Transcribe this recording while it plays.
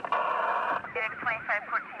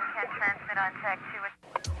2514 can transmit on tag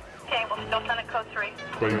 2. Okay, we'll still send it code 3.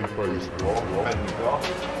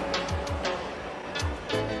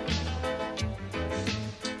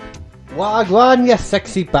 Wagwan, you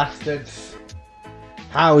sexy bastards.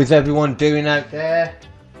 How is everyone doing out there?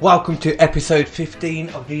 Welcome to episode 15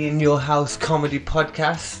 of the In Your House Comedy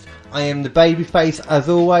Podcast. I am the Babyface as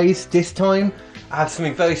always. This time I have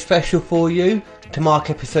something very special for you to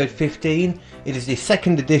mark episode 15. It is the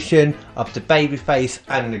second edition of the Babyface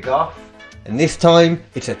and the Goth, and this time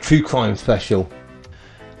it's a true crime special.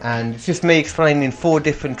 And it's just me explaining 4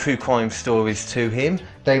 different true crime stories to him.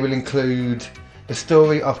 They will include the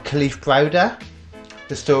story of Kalief Browder,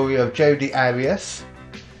 the story of Jodi Arias,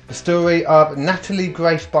 the story of Natalie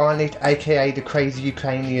Grace Barnett, aka the crazy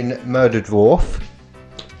Ukrainian murder dwarf,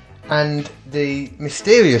 and the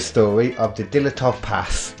mysterious story of the Dilatov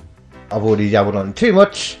Pass. I've already jabbled on too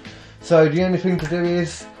much, so the only thing to do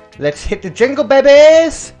is let's hit the jingle,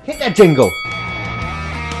 babies! Hit that jingle!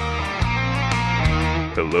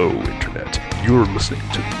 Hello, Internet. You're listening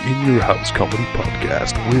to the In Your House Comedy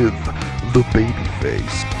Podcast with the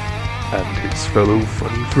Babyface and his fellow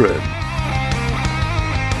funny friend.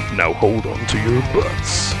 Now hold on to your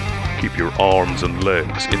butts. Keep your arms and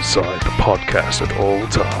legs inside the podcast at all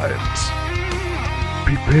times.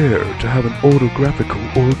 Prepare to have an autographical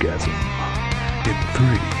orgasm in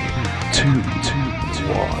 3, 2,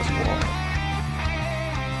 1.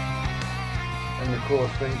 And of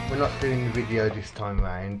course, we're not doing the video this time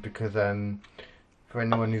around because, for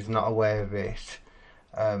anyone who's not aware of it,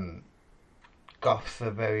 goths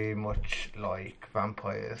are very much like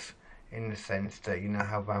vampires in the sense that you know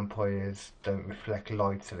how vampires don't reflect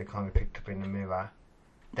light, so they can't be picked up in the mirror.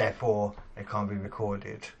 Therefore, they can't be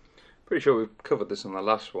recorded. Pretty sure we've covered this in the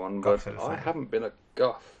last one, but Goth I haven't been a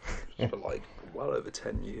goth for like well over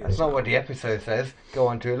 10 years. That's not what the episode says. Go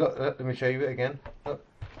on to it. Look, let me show you it again. Look.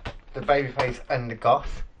 The Babyface and the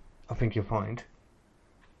Goth. I think you'll find.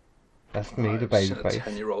 That's me, the Babyface. A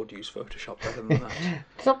 10-year-old use Photoshop better than that.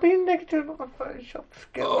 Stop being negative about my Photoshop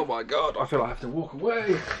skills. Oh my god, I feel I have to walk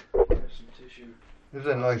away. There's some tissue. This is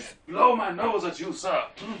a nice... Blow my nose at you, sir.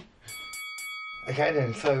 Okay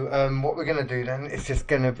then, so what we're going to do then is just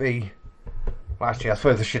going to be... Well, actually, I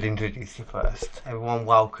suppose I should introduce you first. Everyone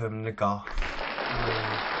welcome the Goth.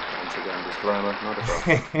 Once again, disclaimer, not a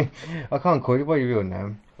goth. I can't call you by your real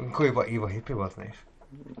name. I can call you by Evil Hippie, wasn't it?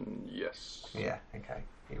 Yes. Yeah, okay.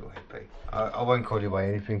 Evil Hippie. I won't call you by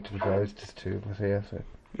anything to the girls, just 2 of us here, so...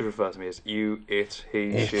 You refer to me as you, it,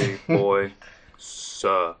 he, she, boy,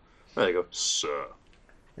 sir. There you go, sir.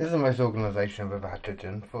 This is the most organisation I've ever had to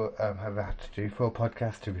do for a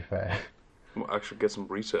podcast, to be fair. We'll actually get some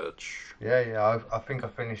research. Yeah, I think I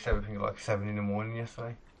finished everything at like 7 in the morning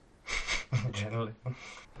yesterday. Generally.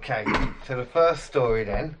 Okay, so the first story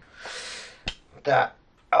then that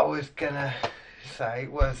I was gonna say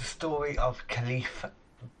was the story of Kalief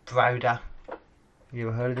Browder. You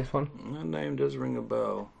ever heard of this one? That name does ring a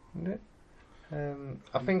bell.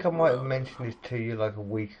 I think I might have mentioned this to you like a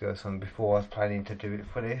week ago or something before I was planning to do it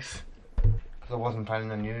for this. Because I wasn't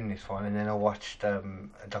planning on doing this one, and then I watched a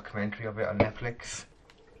documentary of it on Netflix.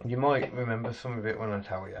 You might remember some of it when I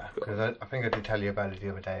tell you, because I think I did tell you about it the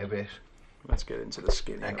other day a bit. Let's get into the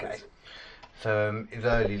skinny. Okay. So his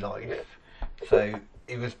early life. So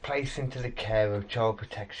he was placed into the care of Child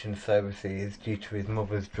Protection Services due to his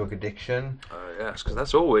mother's drug addiction. Yes, because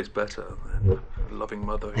that's always better than a loving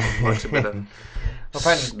mother who likes a bit of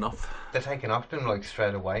snuff. They're taken off them like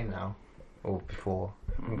straight away now, or before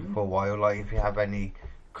for a while. Like if you have any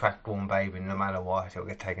crack-born baby, no matter what, it'll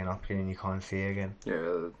get taken off you and you can't see it again.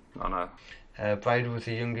 Yeah, I know. Browder was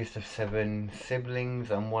the youngest of 7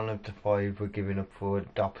 siblings, and one of the 5 were given up for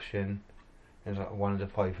adoption. There's one of the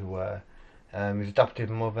 5 who were. His adopted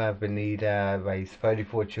mother, Benita, raised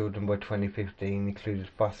 34 children by 2015, included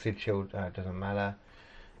foster children. It doesn't matter.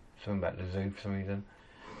 Something about the zoo for some reason.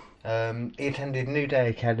 He attended New Day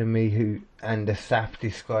Academy, and the staff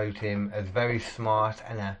described him as very smart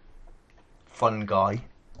and a fun guy.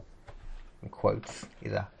 In quotes,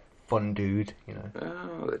 he's a fun dude, you know.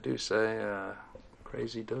 Oh, they do say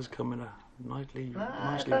crazy does come in a nicely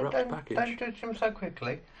wrapped package. Don't judge him so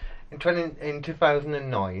quickly. In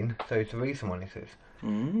 2009, so it's a recent one, this is.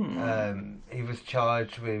 He was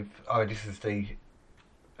charged with... Oh, this is the...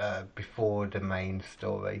 before the main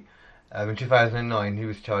story. In 2009, he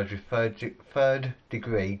was charged with third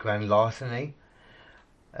degree grand larceny.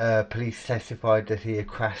 Police testified that he had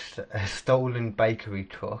crashed a stolen bakery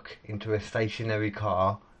truck into a stationary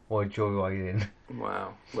car while joyriding.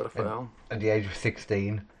 Wow, what a fail. At the age of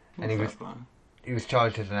 16. And he was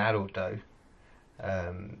charged as an adult though.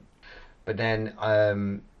 But then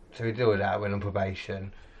So he did all that, went on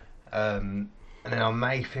probation. And then on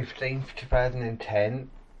May 15th, 2010,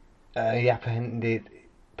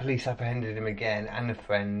 police apprehended him again and a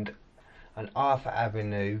friend on Arthur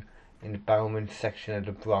Avenue in the Bowman section of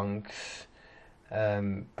the Bronx.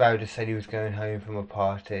 Browder said he was going home from a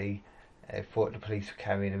party. Thought the police were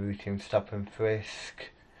carrying a routine stop and frisk.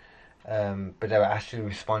 But they were actually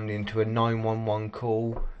responding to a 911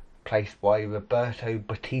 call placed by Roberto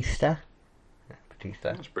Batista.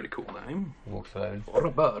 That's a pretty cool name. Walks alone.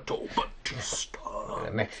 Roberto Batista.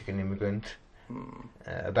 A Mexican immigrant.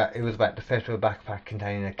 It was about the theft of a backpack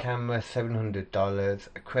containing a camera, $700,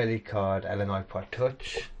 a credit card, and an iPod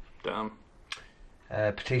Touch. Damn.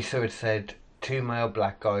 Batista had said, 2 male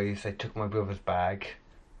black guys, they took my brother's bag.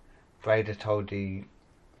 Browder told the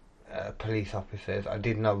police officers, I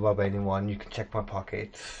did not rob anyone, you can check my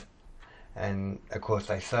pockets. And of course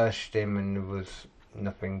they searched him and there was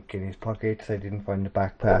nothing in his pockets, they didn't find the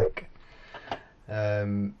backpack.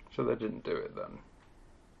 So they didn't do it then?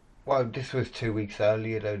 Well, this was 2 weeks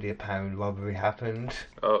earlier though the apparent robbery happened.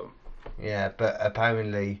 Oh. Yeah, but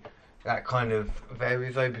apparently that kind of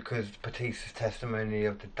varies though, because Batista's testimony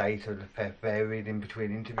of the date of the theft varied in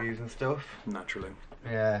between interviews and stuff. Naturally.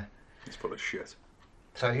 Yeah. He's full of shit.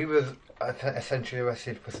 So he was essentially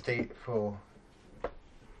arrested for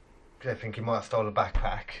I think he might have stolen a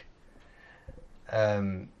backpack.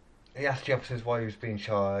 He asked the officers why he was being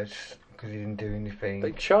charged, because he didn't do anything.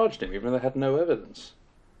 They charged him even though they had no evidence.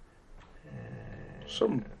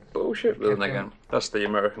 Some bullshit. But then again, that's the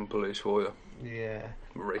American police for you. Yeah.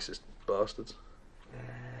 Racist bastards.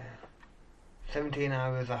 17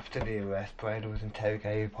 hours after the arrest, Browder was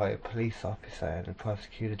interrogated by a police officer and the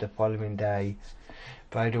prosecutor the following day.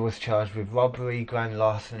 Browder was charged with robbery, grand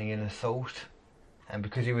larceny and assault. And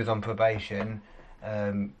because he was on probation,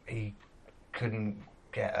 he couldn't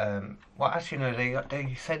get... well, actually, no,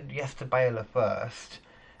 they said yes to bail at first.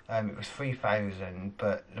 It was $3,000,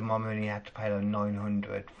 but the mum only had to pay like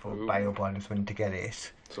 $900 for bail bondsman to get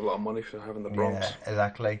it. It's a lot of money for having the Bronx. Yeah,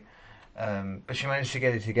 exactly. But she managed to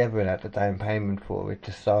get it together and had the down payment for it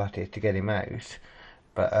to start it, to get him out.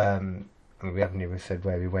 But, I mean, we haven't even said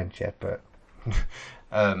where he went yet, but...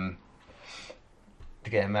 to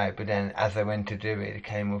get him out, but then as they went to do it, it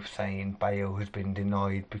came up saying bail has been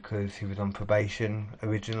denied because he was on probation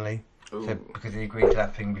originally. Ooh. So because he agreed to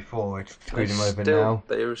that thing before, it's screwed him over now.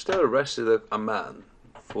 They were still arrested a man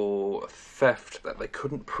for theft that they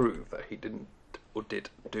couldn't prove that he didn't or did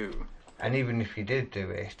do. And even if he did do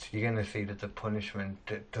it, you're going to see that the punishment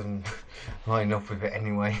doesn't line up with it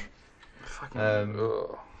anyway.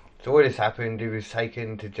 So all this happened, he was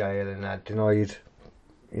taken to jail and had denied,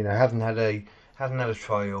 hasn't had a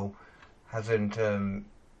trial, hasn't been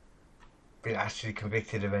actually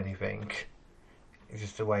convicted of anything. He's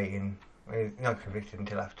just awaiting. He's not convicted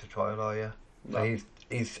until after trial, are you? No. So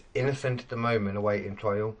he's innocent at the moment, awaiting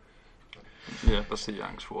trial. Yeah, that's the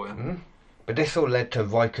Yanks for you. Mm-hmm. But this all led to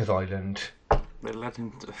Rikers Island. They led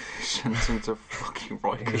him sent him to fucking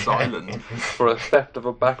Rikers Island for a theft of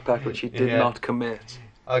a backpack which he did not commit.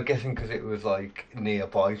 I'm guessing because it was like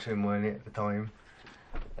nearby to him, weren't it, at the time?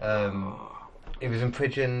 He was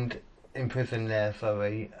imprisoned there,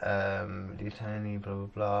 the attorney, blah blah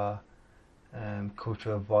blah.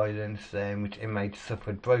 Culture of violence in which inmates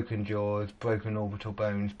suffered broken jaws, broken orbital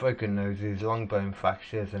bones, broken noses, long bone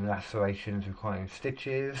fractures and lacerations requiring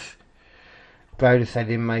stitches. Browder said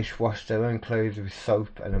inmates washed their own clothes with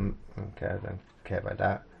soap and okay, I don't care about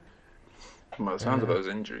that. By the sound of those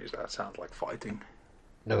injuries, that sounds like fighting.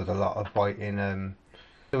 There was a lot of fighting.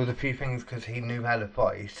 There was a few things because he knew how to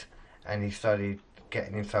fight and he started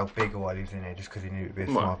getting himself bigger while he was in there just because he knew it would be a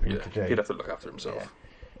smart thing to do. He'd have to look after himself. Yeah.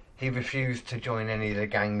 He refused to join any of the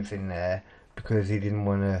gangs in there because he didn't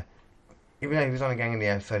want to, even though he was on a gang on the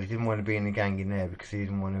outside, he didn't want to be in a gang in there because he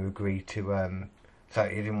didn't want to agree to, so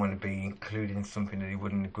he didn't want to be included in something that he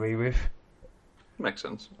wouldn't agree with. Makes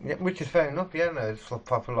sense. Yeah, which is fair enough, yeah, no, it's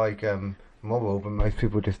proper moral, but most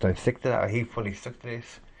people just don't stick to that. He fully stuck to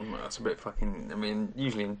this. Well, that's a bit fucking, I mean,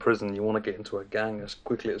 usually in prison you want to get into a gang as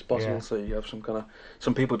quickly as possible, so you have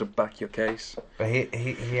some people to back your case. But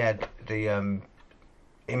he had the,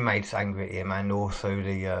 inmates angry at him and also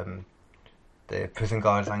the prison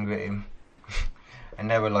guards angry at him. And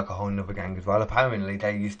they were like a whole nother gang as well. Apparently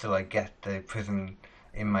they used to get the prison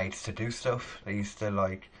inmates to do stuff. They used to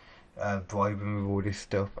bribe them with all this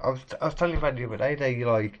stuff. I was telling you about the other day,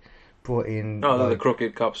 they brought in the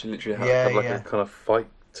crooked cops who literally had a kind of fight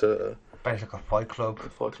to basically a fight club. A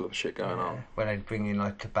fight club shit going on. Where they'd bring in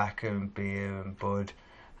tobacco and beer and bud.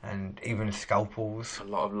 And even scalpels. A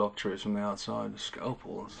lot of luxuries from the outside.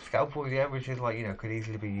 Scalpels, yeah, which is could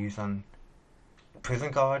easily be used on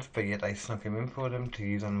prison guards, but yet they snuck him in for them to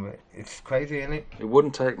use on them. It's crazy, isn't it? It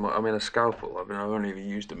wouldn't take much. I mean, a scalpel. I mean, I've only ever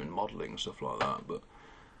used them in modelling and stuff like that. But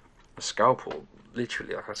a scalpel,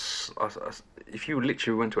 literally, like if you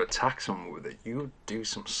literally went to attack someone with it, you would do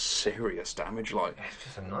some serious damage. Like It's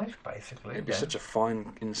just a knife, basically. it'd be such a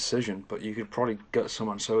fine incision, but you could probably gut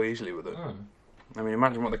someone so easily with it. Mm. I mean,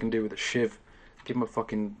 imagine what they can do with a shiv. Give them a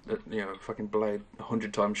fucking, fucking blade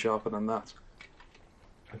 100 times sharper than that.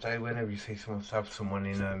 So whenever you see someone stab someone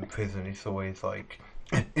in prison, it's always like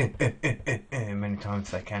many times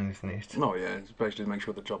they can, isn't it? Oh yeah, it's basically to make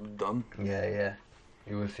sure the job's done. Yeah.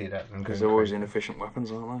 You will see that. Because they're always inefficient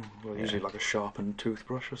weapons, aren't they? Well, usually like a sharpened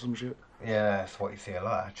toothbrush or some shit. Yeah, that's what you see a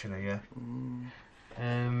lot, actually. Yeah.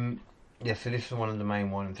 Yeah. So this is one of the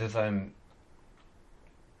main ones. There's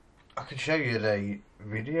I could show you the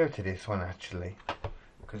video to this one actually,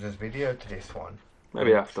 because there's video to this one.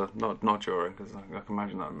 Maybe after, not during, because I can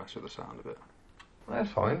imagine that would mess with the sound a bit. That's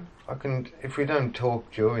fine. I can, if we don't talk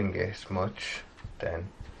during this much, then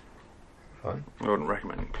fine. I wouldn't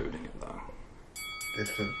recommend including it though. This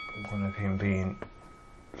is one of him being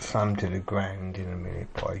slammed to the ground in a minute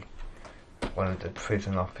by one of the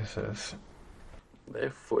prison officers. They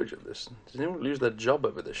have footage of this. Does anyone lose their job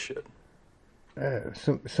over this shit?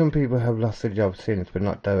 Some people have lost their jobs since, but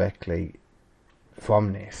not directly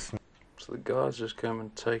from this. So the guards just came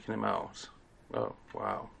and taken him out. Oh,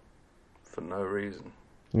 wow. For no reason.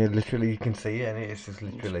 Yeah, literally you can see it, and it's just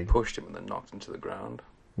Just literally. pushed him and then knocked him to the ground.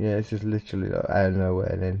 Yeah, it's just literally like out of nowhere,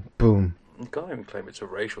 and then boom. You can't even claim it's a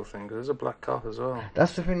racial thing, because there's a black cop as well.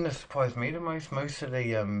 That's the thing that surprised me the most. Most of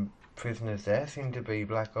the prisoners there seem to be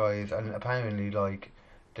black guys, and apparently, like,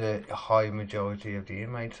 the high majority of the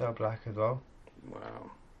inmates are black as well.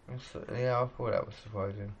 Wow. Yeah, I thought that was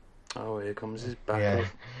surprising. Oh, here comes his back. Yeah.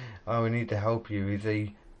 Oh, we need to help you. Is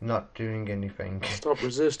he not doing anything? Stop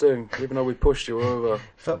resisting, even though we pushed you over.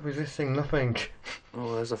 Stop resisting nothing.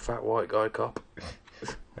 Oh, there's a fat white guy cop.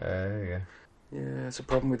 There you go. Yeah, it's a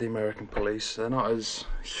problem with the American police. They're not as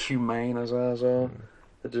humane as ours are.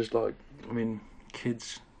 They're just like, I mean,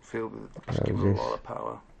 kids feel that just give them a lot of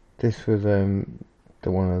power. This was the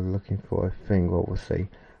one I was looking for, I think. What we'll see.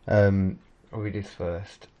 I'll read this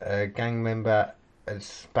first. A gang member had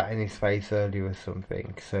spat in his face earlier or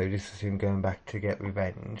something, so this is him going back to get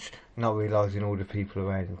revenge, not realising all the people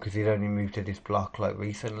around him, because he'd only moved to this block like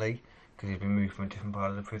recently, because he'd been moved from a different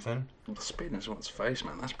part of the prison. The spitting in someone's face,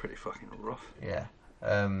 man, that's pretty fucking rough. Yeah.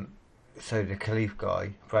 So the Khalif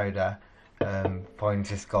guy, Browder, finds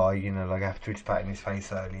this guy, you know, like after he'd spat in his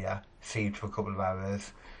face earlier, seed for a couple of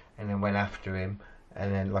hours, and then went after him,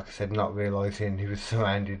 and then, like I said, not realising he was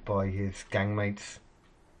surrounded by his gang mates.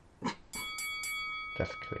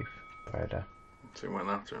 That's Khalif Browder. So he went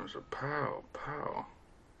after him and said, pow, pow.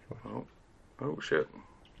 Oh shit.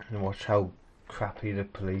 And watch how crappy the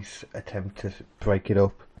police attempt to break it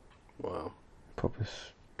up. Wow. Proper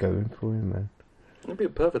going for him, man. It'd be a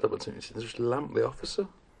perfect opportunity to just lamp the officer.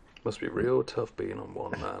 Must be real tough being on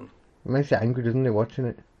one man. It makes you angry, doesn't it, watching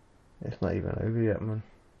it? It's not even over yet, man.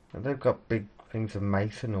 And they've got big things of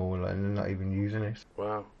mace and all, and they're not even using it.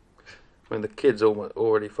 Wow. I mean, the kid's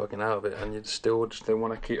already fucking out of it, and you still just don't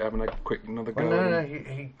want to keep having a quick another go. Well, no,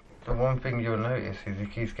 he. The one thing you'll notice is he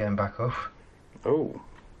keeps getting back up. Oh,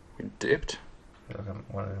 he dipped. Like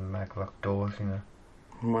one of the maglock doors, you know.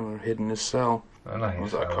 One hidden in his cell. I know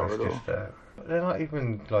Was he's that a corridor? just, they're not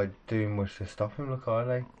even like doing much to stop him, look, are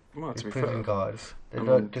they? Well, to These be prison fair, guards. They're I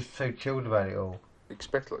like, mean- just so chilled about it all.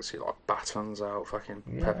 expect like to see like batons out, fucking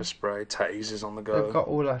Yeah. pepper spray, tasers on the go. They've got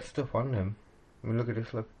all that stuff on them. I mean, look at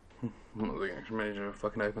this, look. I'm not thinking I can manage to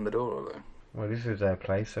fucking open the door, are they? Well, this is their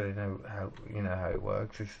place, so they know how it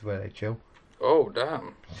works. This is where they chill. Oh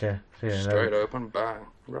damn! Yeah, so yeah, Straight open, bang.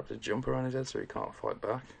 Wrapped a jumper around his head so he can't fight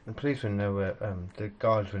back. the police were nowhere. The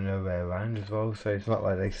guards were nowhere around as well. So it's not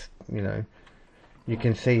like they, you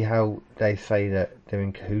can see how they say that they're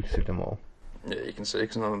in cahoots with them all. Yeah, you can see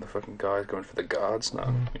because none of the fucking guys going for the guards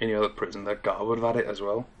now. Any other prison, their guard would have had it as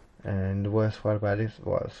well. And the worst part about this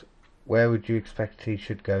was, where would you expect he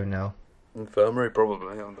should go now? Infirmary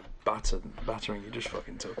probably on the battering you just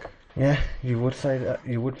fucking took. Yeah, you would say that.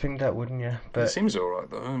 You would think that, wouldn't you? He But seems alright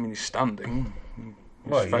though. I mean, he's standing. His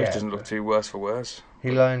Well, face yeah, doesn't look but- too worse for worse.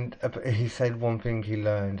 he learned. He said one thing he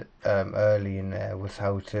learned early in there was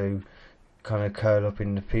how to kind of curl up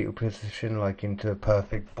in the fetal position, like into a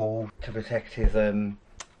perfect ball, to protect his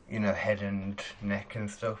head and neck and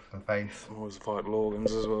stuff and face. All his vital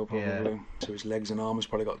organs as well, probably. Yeah. So his legs and arms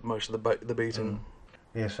probably got most of the beating.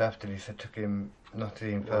 Yes, after this, they took him not to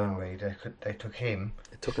the infirmary. They took him.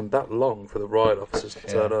 It took him that long for the riot officers to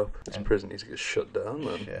Yeah. turn up. This And- prison needs to get shut down,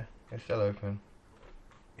 man. Yeah, it's still open.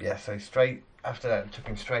 yeah, so straight after that, it took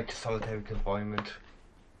him straight to solitary confinement.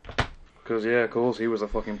 Because, yeah, of course, he was a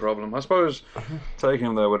fucking problem. I suppose taking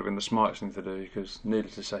him there would have been the smartest thing to do, because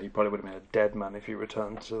needless to say, he probably would have been a dead man if he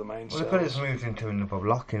returned to the main Well, cells. they could have moved into another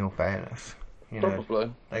block, in all fairness. You know,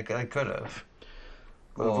 Probably. they could have.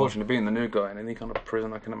 But unfortunately, being the new guy in any kind of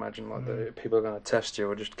prison, I can imagine like the people are going to test you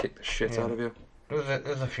or just kick the shit out of you.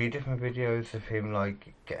 There's a few different videos of him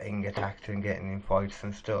like getting attacked and getting in fights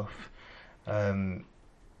and stuff. The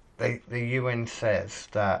UN says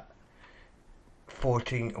that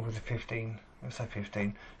 14 or was it 15? Let's say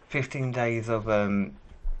 15. 15 days of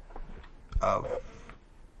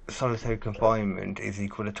solitary confinement is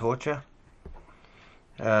equal to torture.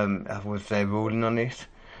 That was their ruling on it,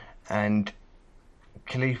 and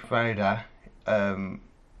Kalief Browder,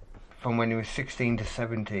 from when he was 16 to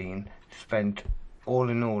 17, spent all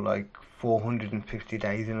in all like 450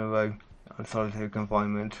 days in a row on solitary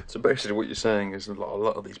confinement. So basically what you're saying is a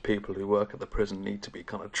lot of these people who work at the prison need to be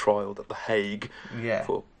kind of trialled at The Hague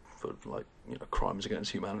for like, you know, crimes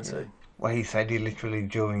against humanity. Yeah. Well, he said he literally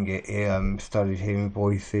during it he started hearing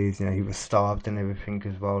voices. You know, he was starved and everything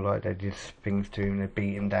as well. Like they did things to him, they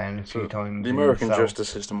beat him down a few times. The American justice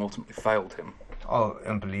system ultimately failed him. Oh,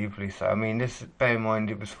 unbelievably so. I mean, bear in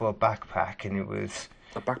mind it was for a backpack, and it was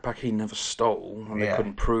a backpack he never stole, and they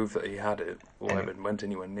couldn't prove that he had it or even went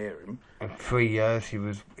anywhere near him. In 3 years he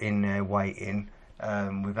was in there waiting,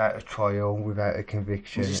 without a trial, without a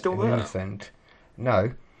conviction. Is he still there? Innocent.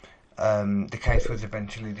 No. The case was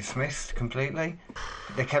eventually dismissed completely.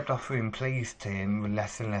 They kept offering pleas to him with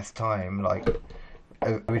less and less time, like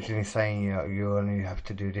originally saying, you know, you only have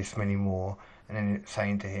to do this many more, and then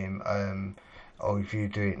saying to him, oh, if you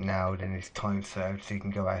do it now, then it's time served, so you can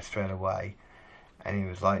go out straight away. And he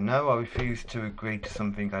was like, no, I refuse to agree to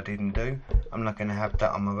something I didn't do. I'm not going to have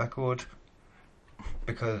that on my record.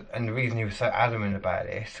 And the reason he was so adamant about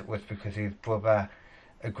it was because his brother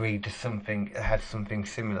agreed to something, had something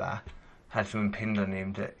similar, had something pinned on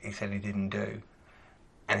him that he said he didn't do.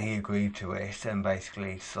 And he agreed to it, and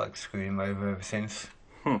basically it's like screwed him over ever since.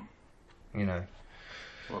 You know.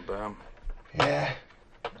 Well, damn. Yeah.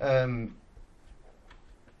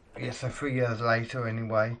 Yeah, so 3 years later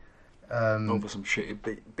anyway. Over some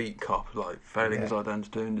shitty beat cop, like failing his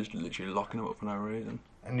identity and just literally locking him up for no reason.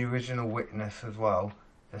 And the original witness as well,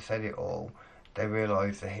 that said it all, they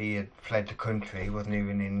realised that he had fled the country. He wasn't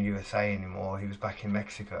even in the USA anymore, he was back in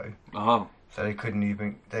Mexico. Oh. So they couldn't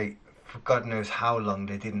even, for God knows how long,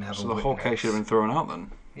 they didn't have a witness. So the whole case should have been thrown out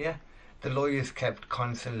then? Yeah. The lawyers kept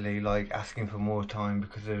constantly like asking for more time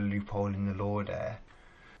because of the loophole in the law there.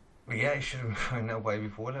 But yeah, he should have been thrown that way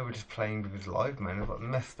before. They were just playing with his life, man. It got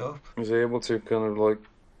messed up. Was he able to kind of like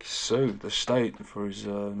sue the state for his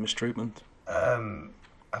mistreatment?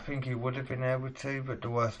 I think he would have been able to, but the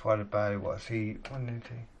worst part about it was when did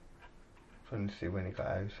he? Trying to see when he got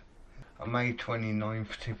out. On May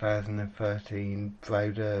 29th, 2013,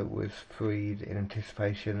 Browder was freed in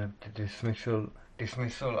anticipation of the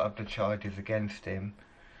dismissal of the charges against him,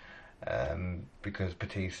 because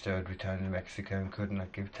Batista had returned to Mexico and could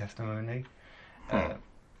not give testimony. The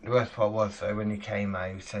worst part was though when he came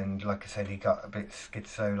out, and like I said, he got a bit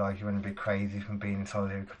schizo, like he went a bit crazy from being in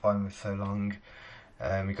solitary confinement for so long.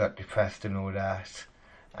 He got depressed and all that,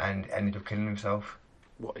 and ended up killing himself.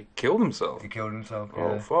 What, he killed himself? He killed himself, yeah.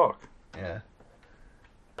 Oh, fuck. Yeah.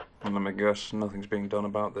 And let me guess, nothing's being done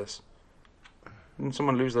about this. Didn't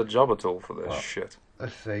someone lose their job at all for this shit?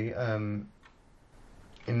 Let's see,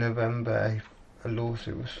 in November, a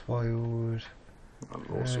lawsuit was filed.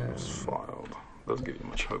 A lawsuit was filed. Doesn't give you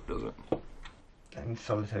much hope, does it? And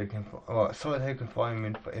solitary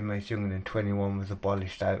confinement for inmates younger than 21 was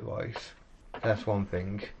abolished outright. That's one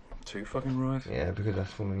thing. Too fucking right. Yeah, because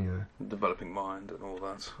that's one, you know. Developing mind and all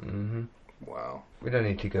that. Mhm. Wow. We don't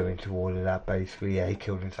need to go into all of that, basically. Yeah, he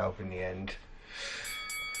killed himself in the end.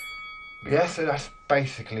 But yeah, so that's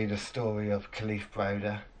basically the story of Kalief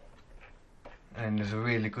Browder. And there's a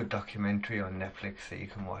really good documentary on Netflix that you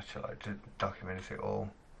can watch, like, to document it all.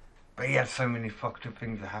 But he had so many fucked up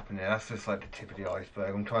things that happened there. That's just like the tip of the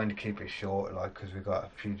iceberg. I'm trying to keep it short, like, because we've got a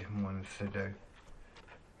few different ones to do.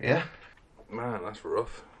 Yeah? Man, that's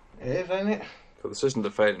rough. It is, ain't it? For the system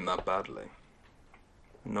to fail him that badly.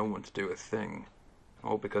 No one to do a thing.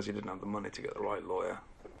 All because he didn't have the money to get the right lawyer.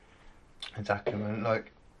 Exactly, man.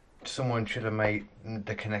 Like, someone should have made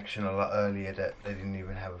the connection a lot earlier that they didn't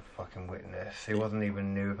even have a fucking witness. He wasn't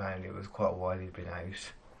even new about it. It was quite a while he'd been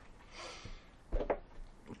out.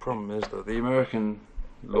 The problem is, though, the American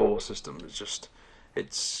law system is just...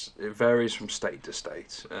 It varies from state to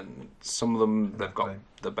state. And some of them, they've got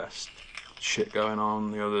the best shit going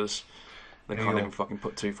on. The others, They New can't even York. fucking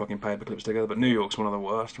put two fucking paper clips together. But New York's one of the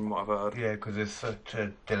worst, from what I've heard. Yeah, because there's such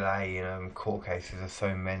a delay, in court cases. There's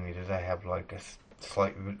so many that they have like a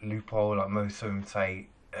slight loophole. Like most of them say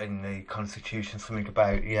in the Constitution something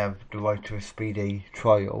about you have the right to a speedy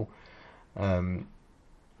trial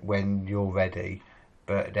when you're ready.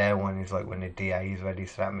 But their one is like when the DA is ready.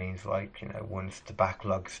 So that means like once the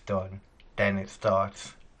backlog's done, then it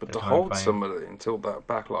starts. But the to hold timeframe. somebody until that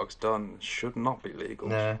backlog's done should not be legal.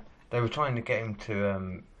 No, they were trying to get him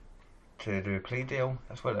to do a plea deal.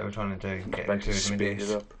 That's what they were trying to do. Get him to Basically admit speed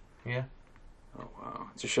it. it up. Yeah. Oh wow,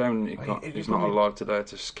 it's a shame he's not alive today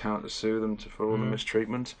to counter sue them for all the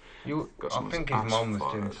mistreatment. I someone's think his ass mum was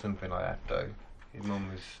fired. doing something like that though. His mum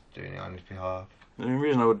was doing it on his behalf. The only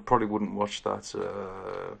reason I probably wouldn't watch that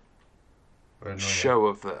show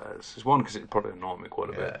of theirs is one, because it'd probably annoy me quite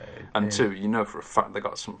a bit, and two, for a fact they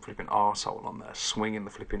got some flipping arsehole on there swinging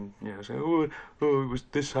the flipping, saying, oh, it was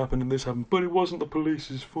this happened and this happened, but it wasn't the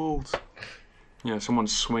police's fault.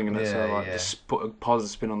 Someone's swinging it, so just put a positive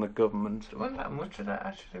spin on the government. There wasn't that much of that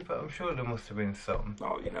actually, but I'm sure there must have been some.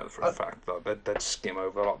 Oh, for a fact that they'd skim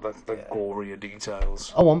over the gorier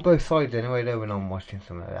details. I want both sides anyway though when I'm watching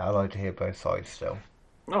something like that. I like to hear both sides still.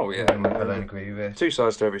 Oh yeah, I don't agree with it. Two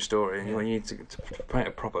sides to every story, and when you need to paint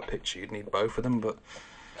a proper picture, you'd need both of them, but...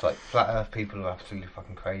 It's like flat earth people are absolutely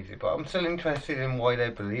fucking crazy, but I'm still interested in why they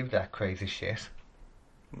believe that crazy shit.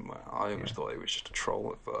 Well, I always thought it was just a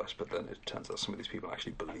troll at first, but then it turns out some of these people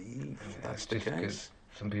actually believe that's the just case.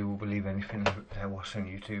 Some people believe anything they watch on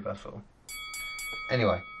YouTube, that's all.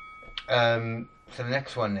 Anyway, so the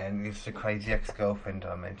next one then is the crazy ex-girlfriend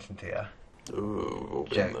I mentioned here. Ooh, all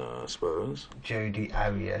been there, I suppose. Jodi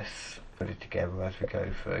Arias. Put it together as we go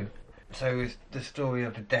through. So it's the story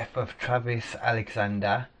of the death of Travis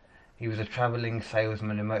Alexander. He was a travelling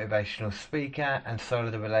salesman and motivational speaker and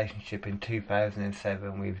started a relationship in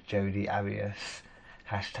 2007 with Jodi Arias.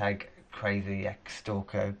 Hashtag crazy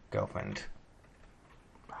ex-stalker girlfriend.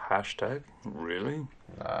 Hashtag? Really?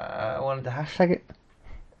 I wanted to hashtag it.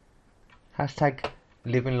 Hashtag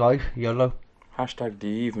living life, YOLO. Hashtag do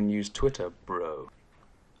you even use Twitter, bro?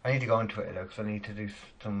 I need to go on Twitter though, because I need to do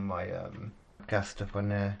some of my gas stuff on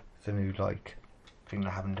there. It's a new thing I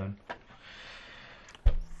haven't done.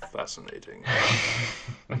 Fascinating.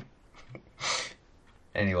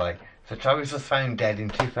 Anyway, so Travis was found dead in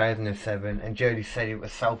 2007 and Jodi said it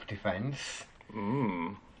was self-defence.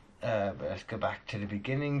 But let's go back to the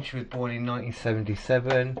beginning. She was born in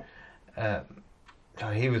 1977. So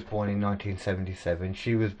he was born in 1977.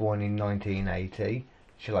 She was born in 1980.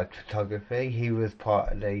 She liked photography. He was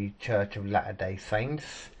part of the Church of Latter-day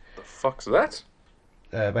Saints. The fuck's that?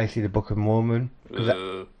 Basically the Book of Mormon.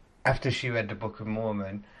 After she read the Book of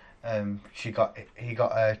Mormon, he got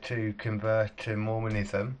her to convert to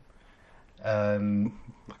Mormonism.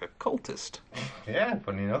 Like a cultist. Yeah,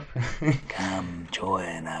 funny enough. Come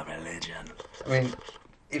join our religion. I mean,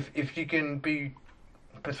 if you can be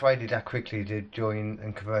persuaded that quickly to join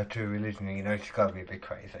and convert to a religion, she's got to be a bit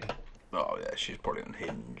crazy. Oh yeah, she's probably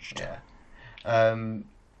unhinged. Yeah.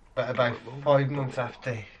 But about 5 months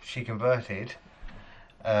after she converted,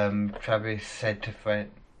 Travis said to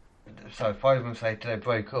friend. So 5 months later they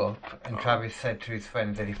broke up, and Travis said to his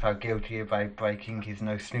friends that he felt guilty about breaking his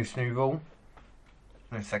no snoo rule.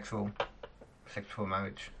 No sexual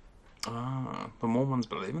marriage. Ah, the Mormons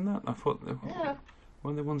believe in that? I thought they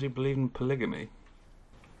were the ones who believe in polygamy.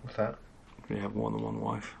 What's that? You have more than one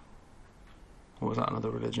wife. Or was that another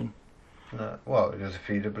religion? No. Well, there's a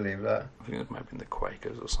few that believe that. I think it was maybe the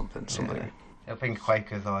Quakers or something. I think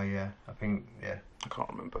Quakers are, yeah. I can't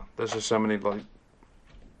remember. There's just so many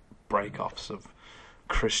break-offs of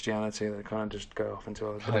Christianity that kind of just go off into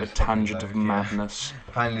a tangent of madness.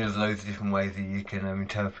 Apparently there's loads of different ways that you can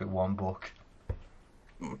interpret one book.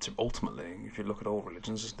 Ultimately, if you look at all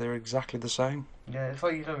religions, they're exactly the same. Yeah, it's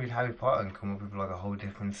like you don't read Harry Potter and come up with a whole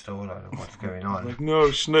different storyline of what's going on.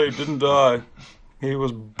 No, Snape didn't die. He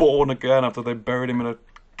was born again after they buried him in a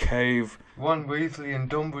cave. Ron Weasley and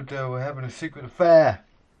Dumbledore were having a secret affair.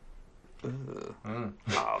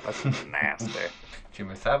 Oh, that's nasty.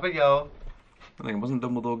 Jimmy Savile. I think it wasn't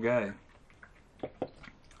Dumbledore gay.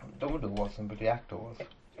 Dumbledore wasn't, but the actor was.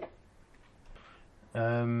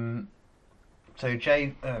 So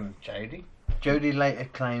Jodi later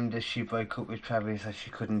claimed that she broke up with Travis as she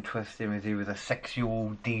couldn't trust him as he was a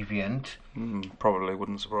sexual deviant. Probably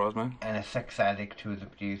wouldn't surprise me. And a sex addict who was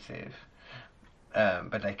abusive.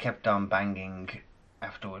 But they kept on banging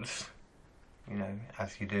afterwards.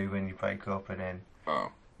 As you do when you break up, and then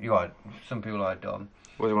some people are dumb.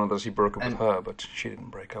 Was it one of those he broke up with her, but she didn't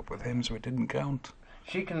break up with him, so it didn't count?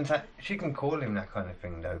 She can call him that kind of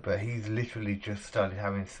thing though, but he's literally just started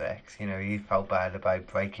having sex. You know, he felt bad about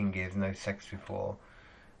breaking his no sex before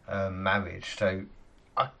marriage. So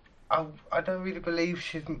I don't really believe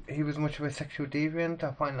he was much of a sexual deviant.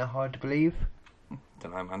 I find that hard to believe.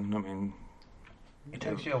 Don't know, man. I mean, It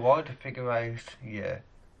takes you a while to figure out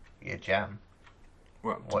your jam,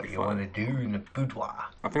 well, to what be you fair, want to do in the boudoir.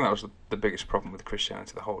 I think that was the biggest problem with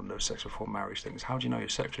Christianity, the whole no sex before marriage thing. Is how do you know you're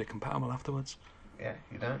sexually compatible afterwards? Yeah,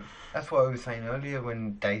 you don't. That's what I was saying earlier.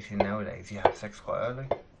 When dating nowadays, you have sex quite early.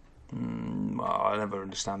 Well, I never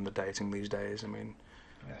understand the dating these days. I mean,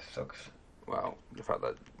 Yeah, sucks. well, the fact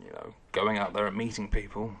that, you know, going out there and meeting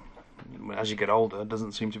people, as you get older,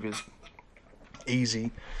 doesn't seem to be as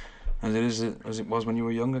easy as it was when you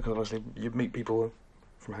were younger. Because obviously you'd meet people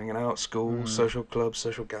from hanging out, school, social clubs,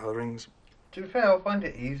 social gatherings. To be fair, I find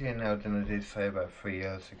it easier now than I did say about 3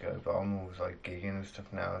 years ago. But I'm always like gigging and stuff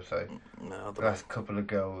now. So No, the last couple of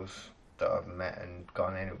girls that I've met and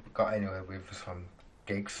got anywhere with was from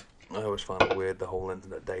gigs. I always find it weird, the whole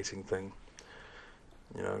internet dating thing.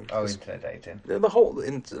 You know, Oh, internet dating. the whole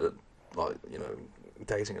internet, like, you know,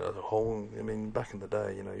 dating as a whole. I mean, back in the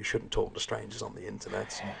day, you know, you shouldn't talk to strangers on the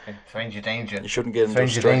internet. Stranger danger. You shouldn't get into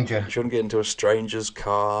Stranger danger. You shouldn't get into a stranger's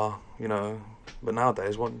car. You know, but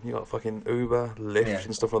nowadays, you got fucking Uber, Lyft, Yeah.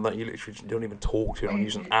 and stuff like that. You literally don't even talk to. You don't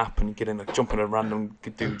use an app, and you jump in a random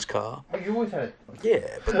dude's car. But you always had it.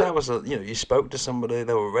 Yeah, but that was you spoke to somebody,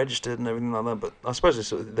 they were registered and everything like that. But I suppose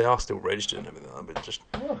they are still registered and everything like that. But just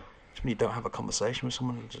when you don't have a conversation with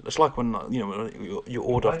someone, it's like when when you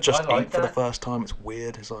order I Just like Eat for the that. first time. It's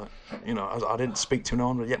weird. It's like, you know, I didn't speak to no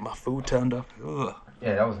one, but yet my food turned up. Ugh.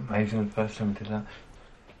 Yeah, that was amazing the first time I did that.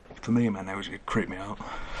 For me, man, it creeped me out.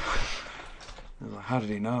 I was like, how did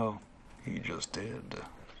he know? He just did.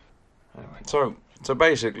 Anyway. So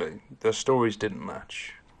basically, the stories didn't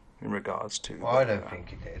match in regards to. Well, I don't think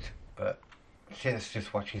he did, but that's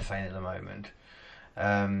just what she's saying at the moment.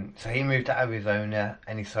 So he moved to Arizona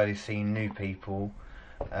and he started seeing new people.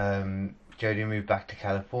 Jodie moved back to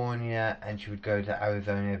California and she would go to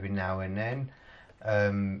Arizona every now and then.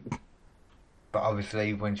 But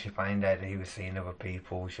obviously when she found out that he was seeing other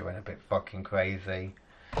people, she went a bit fucking crazy.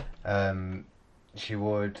 She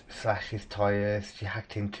would slash his tyres, she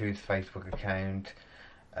hacked into his Facebook account,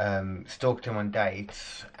 stalked him on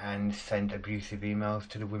dates and sent abusive emails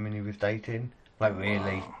to the women he was dating. Like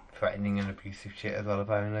really threatening and abusive shit as well,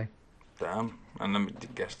 apparently. Damn. And let me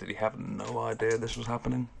guess, did he have no idea this was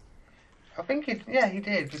happening? I think he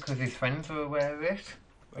did, because his friends were aware of it.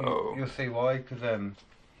 Oh. You'll see why, because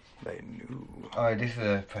They knew. oh, this is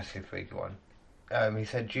a Presley freak one. He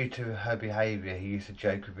said due to her behaviour, he used to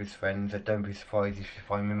joke with his friends that don't be surprised if you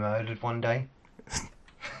find me murdered one day.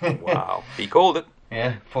 Wow. He called it.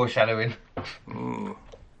 Yeah, foreshadowing. Ooh.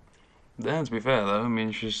 Then, to be fair, though, I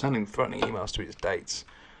mean, she's sending threatening emails to his dates.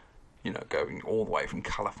 You know, going all the way from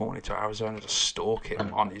California to Arizona to stalk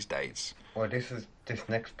him on his dates. Well, this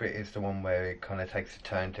next bit is the one where it kind of takes a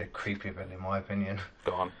turn to creepy bit, in my opinion.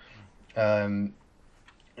 Go on.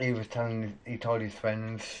 He told his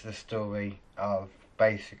friends the story of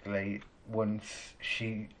basically once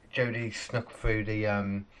Jodie snuck through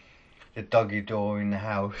the doggy door in the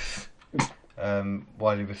house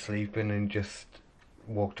while he was sleeping and just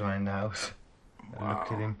walked around the house and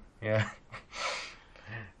looked at him. Yeah.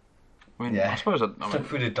 I mean, Yeah. I suppose Snuck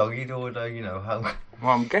through the doggy door though, you know how.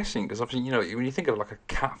 well, I'm guessing, because obviously, you know, when you think of like a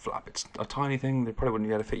cat flap, it's a tiny thing, they probably wouldn't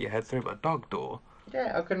be able to fit your head through, but a dog door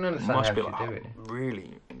Yeah, I couldn't understand must how be to like, do it.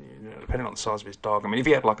 really, you know, depending on the size of his dog. I mean, if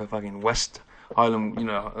he had like a fucking West Highland, you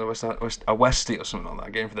know, a Westie or something like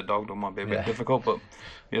that, getting for the dog door might be a bit Yeah. difficult, but if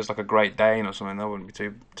he was like a Great Dane or something, that wouldn't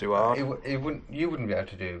be too hard. You wouldn't be able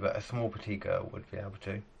to do, but a small petite girl would be able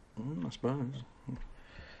to. I suppose.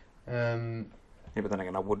 Yeah, but then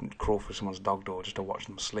again, I wouldn't crawl through someone's dog door just to watch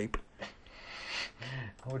them sleep.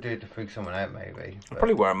 I would do it to freak someone out, maybe. I'd but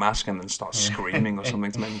probably wear a mask and then start screaming or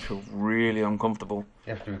something to make me feel really uncomfortable.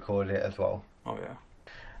 You have to record it as well. Oh yeah.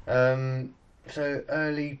 So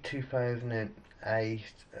early 2008.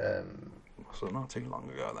 So not too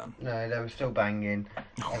long ago then. No, they were still banging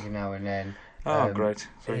every now and then. Oh, great.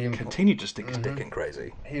 So he continued to stick his dick in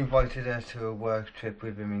crazy. He invited her to a work trip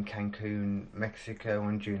with him in Cancun, Mexico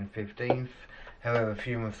on June 15th. However, a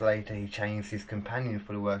few months later, he changed his companion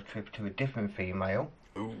for the work trip to a different female.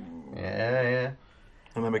 Ooh. Yeah.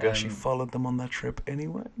 And then we guess she followed them on that trip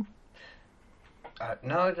anyway.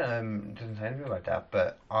 No, it doesn't say anything about that,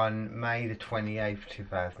 but on May the 28th,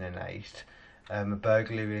 2008, a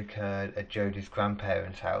burglary occurred at Jodie's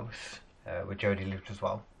grandparents' house, where Jodie lived as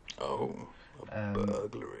well. Oh, a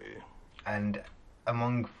burglary. And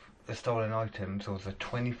among the stolen items was a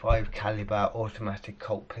 25 caliber automatic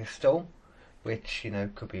Colt pistol, which, you know,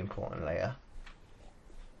 could be important later.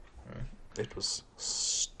 It was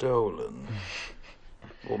stolen,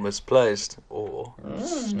 or misplaced, or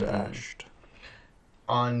stashed.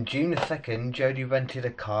 On June the 2nd, Jodie rented a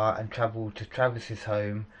car and travelled to Travis's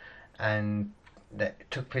home, and they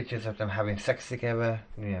took pictures of them having sex together,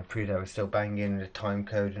 you know, prove they were still banging, the time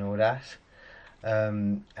code and all that.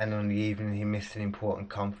 And on the evening he missed an important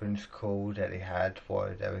conference call that they had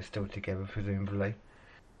while they were still together, presumably.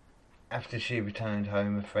 After she returned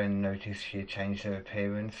home, a friend noticed she had changed her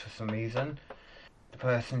appearance for some reason. The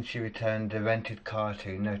person she returned the rented car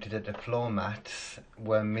to noted that the floor mats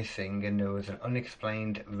were missing and there was an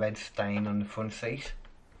unexplained red stain on the front seat.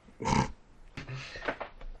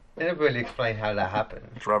 They never really explained how that happened.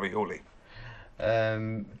 It's ravioli.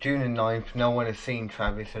 June the 9th, no one has seen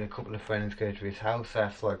Travis, and a couple of friends go to his house.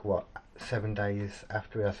 That's like, what, 7 days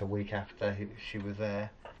after, that's a week after she was there.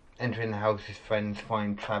 Entering the house, his friends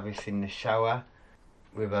find Travis in the shower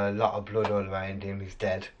with a lot of blood all around him. He's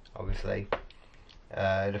dead, obviously.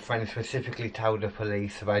 The friends specifically told the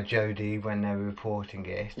police about Jodie when they were reporting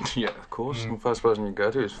it. Yeah, of course. The first person you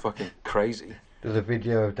go to is fucking crazy. There's a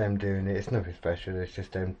video of them doing it. It's nothing special. It's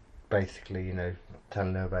just them basically, you know,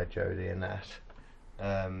 telling her about Jodie and that.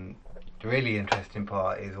 The really interesting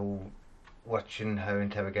part is all watching her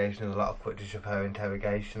interrogation. There's a lot of footage of her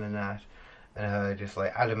interrogation and that, and her just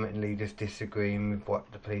like adamantly just disagreeing with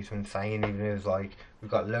what the policeman's saying, even though it was like, we've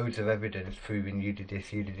got loads of evidence proving you did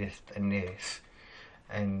this and this,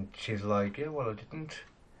 and she's like, yeah, well, I didn't.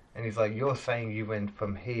 And he's like, you're saying you went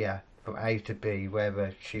from here, from A to B,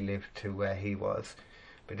 wherever she lived, to where he was,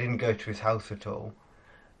 but didn't go to his house at all,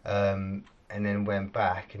 and then went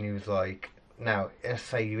back. And he was like, now, let's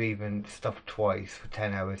say you even stopped twice for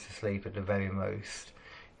 10 hours to sleep at the very most.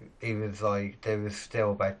 He was like, there was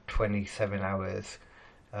still about 27 hours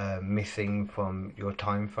missing from your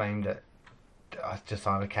time frame that just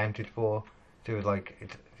aren't accounted for. So it was like,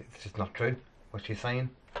 it's just not true what she's saying.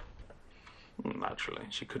 Naturally,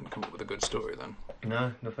 she couldn't come up with a good story then.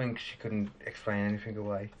 No, nothing. She couldn't explain anything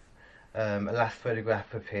away. A last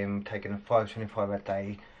photograph of him taken at 5:25 that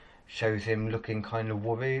day shows him looking kind of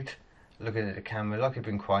worried, looking at the camera like he'd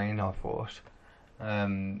been crying, I thought.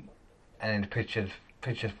 And then the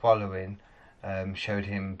pictures following showed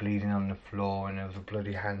him bleeding on the floor, and there was a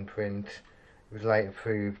bloody handprint. It was later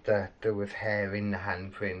proved that there was hair in the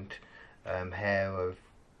handprint, hair of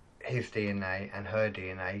his DNA and her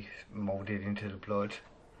DNA moulded into the blood.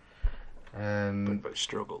 But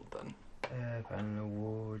struggled then. Van der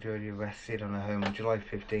Ward, Jodie arrested on her home on July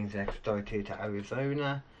 15th and extradited to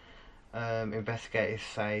Arizona. Investigators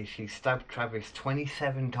say she stabbed Travis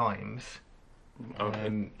 27 times.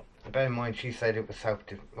 Okay. Bear in mind, she said it was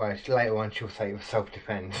later on she'll say it was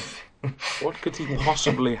self-defense. What could he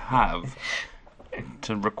possibly have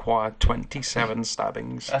to require 27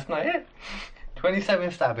 stabbings? That's not it.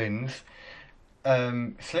 27 stabbings,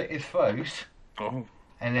 slit his throat, Oh.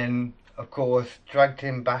 and then, of course, dragged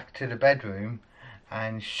him back to the bedroom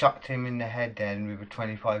and shot him in the head then with a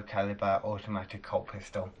 25 caliber automatic Colt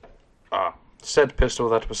pistol. Ah, said pistol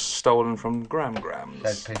that was stolen from Grams.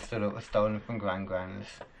 Said pistol that was stolen from Grams.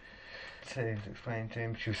 So explained to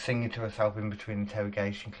him, she was singing to herself in between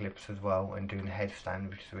interrogation clips as well, and doing a headstand,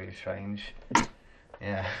 which is really strange.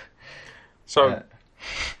 Yeah. So, a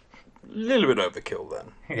little bit overkill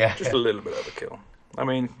then. Yeah. Just a little bit overkill. I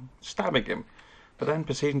mean, stabbing him, but then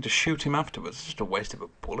proceeding to shoot him afterwards. It's just a waste of a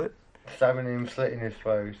bullet. Stabbing him, slitting his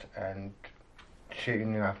throat, and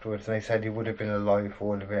shooting him afterwards. And they said he would have been alive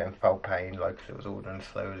for all of it and felt pain, like, 'cause it was all done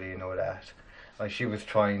slowly and all that. Like, she was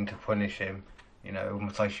trying to punish him, you know,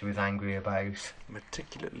 almost like she was angry about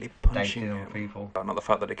Meticulously punching dating him. other people. But not the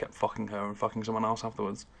fact that he kept fucking her and fucking someone else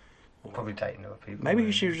afterwards. Probably dating other people.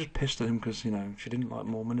 Maybe she was just pissed at him because, you know, she didn't like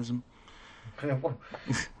Mormonism. she could have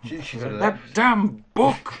That left. damn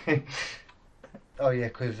book! Oh yeah,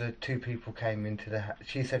 because the two people came into the house.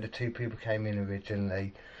 She said the two people came in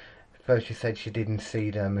originally. First she said she didn't see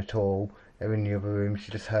them at all. They were in the other room.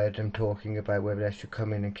 She just heard them talking about whether they should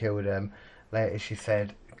come in and kill them. Later she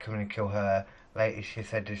said, come in and kill her. Later she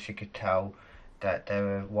said that she could tell that they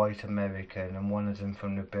were white American and one of them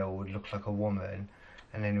from the build looked like a woman.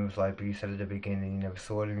 And then it was like, but you said at the beginning you never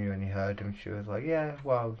saw them, you only heard them. She was like, yeah,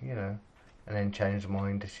 well, you know. And then changed her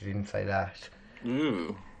mind that she didn't say that.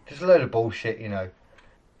 Ooh. Just a load of bullshit, you know.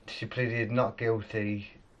 She pleaded not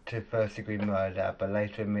guilty to first-degree murder, but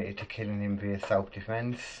later admitted to killing him via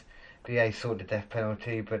self-defense. DA sought the death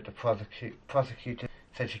penalty, but the prosecutor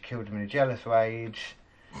said she killed him in a jealous rage.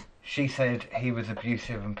 She said he was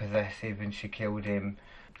abusive and possessive, and she killed him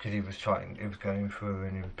because he was going through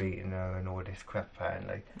and he was beating her and all this crap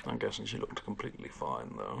apparently. I'm guessing she looked completely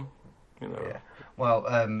fine though. You know. Yeah.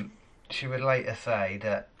 Well, she would later say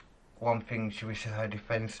that one thing she wishes her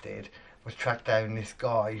defence did was track down this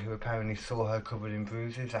guy who apparently saw her covered in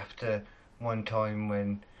bruises after one time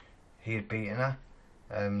when he had beaten her,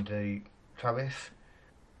 the Travis.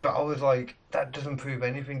 But I was like, that doesn't prove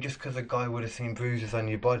anything just because a guy would have seen bruises on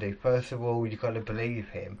your body. First of all, you got to believe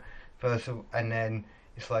him. And then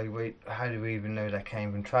it's like, wait, how do we even know that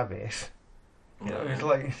came from Travis? You know, it's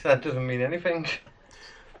like, that doesn't mean anything.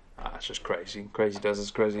 That's just crazy. Crazy does as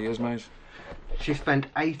crazy is, mate. She spent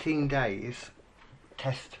 18 days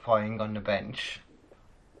testifying on the bench.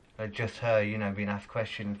 Just her, being asked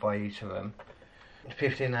questions by each of them.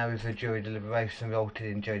 15 hours of jury deliberation resulted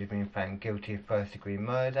in Jodie being found guilty of first-degree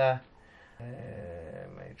murder.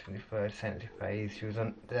 May 23rd, sentencing phase.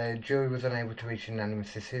 The jury was unable to reach an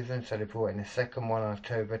unanimous decision, so they brought in a second one on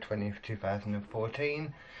October 20th,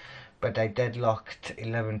 2014. But they deadlocked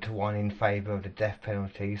 11-1 in favour of the death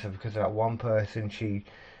penalty. So because of that one person, she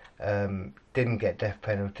didn't get death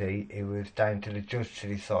penalty. It was down to the judge to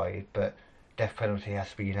decide, but death penalty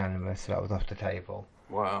has to be unanimous, so that was off the table.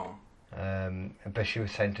 Wow. But she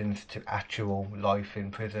was sentenced to actual life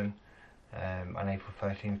in prison on April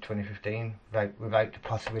 13th, 2015, without the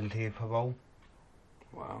possibility of parole.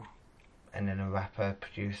 Wow. And then a rapper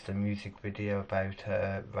produced a music video about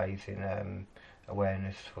her raising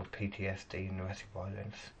awareness for PTSD and domestic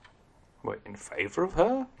violence. Wait, in favour of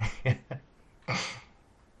her?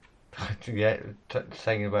 Yeah,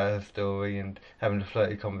 saying about her story and having a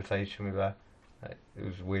flirty conversation with her. It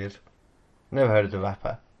was weird. Never heard of the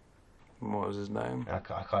rapper. What was his name? I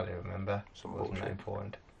can't even remember. Some Wasn't bullshit. that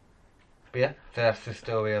important. But yeah, so that's the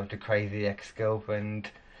story of the crazy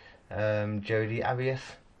ex-girlfriend, Jodie Arias,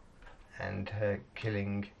 and her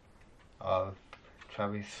killing of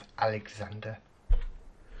Travis Alexander.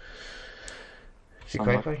 Is it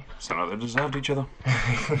crazy? Sound like they deserved each other.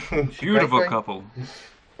 Beautiful Beautiful couple.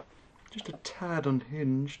 Just a tad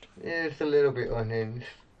unhinged. Yeah, it's a little bit unhinged.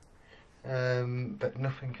 But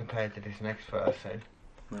nothing compared to this next person.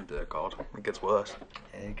 Oh dear God, it gets worse.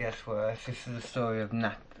 It gets worse. This is the story of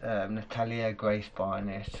Natalia Grace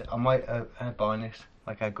Barnes. Barnes,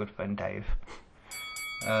 like our good friend Dave.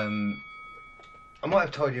 I might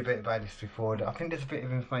have told you a bit about this before. I think there's a bit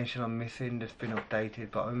of information I'm missing that's been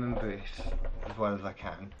updated, but I remember it as well as I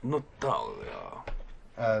can. Not dull,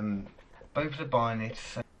 they are. Both the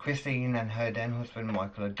Barnetts, Christine and her then husband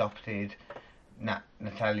Michael, adopted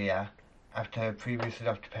Natalia after her previous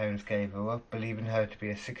adopted parents gave her up, believing her to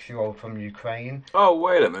be a 6-year-old from Ukraine. Oh,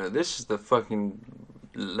 wait a minute. This is the fucking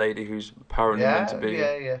lady who's apparently meant to be...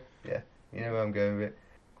 Yeah. You know where I'm going with it.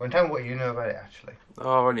 Go and tell me what you know about it, actually. Oh,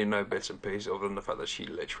 I only know bits and pieces, other than the fact that she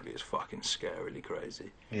literally is fucking scarily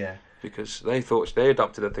crazy. Yeah. Because they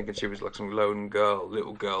adopted her thinking she was like some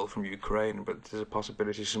little girl from Ukraine, but there's a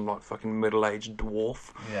possibility she's some like fucking middle-aged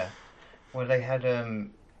dwarf. Yeah. Well, they had,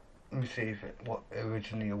 let me see what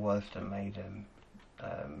originally it was that made them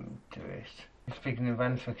do it. Speaking of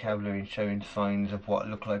advanced vocabulary and showing signs of what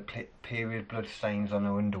looked like period blood stains on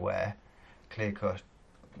her underwear, clear cut,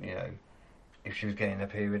 if she was getting a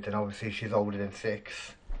period, then obviously she's older than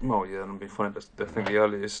 6. Oh yeah, and it'd be funny, but I think the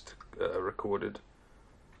earliest recorded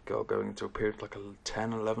girl going into a period like a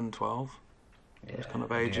 10, 11, 12. Yeah, those kind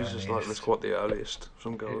of ages is like that's what the earliest.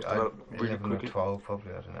 Some girls develop really 11 quickly. or 12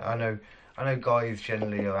 probably, I don't know. I know guys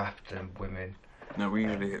generally are after women. No, we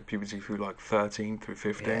usually hit puberty through like 13 through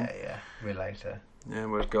 15. Yeah, we're later. Yeah,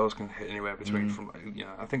 whereas girls can hit anywhere between from,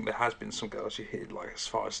 I think there has been some girls who hit like as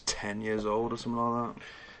far as 10 years old or something like that.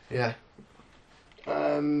 Yeah.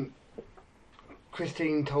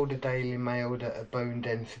 Christine told the Daily Mail that a bone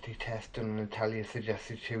density test on Natalia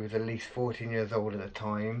suggested she was at least 14 years old at the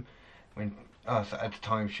time. So at the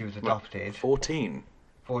time she was adopted. 14?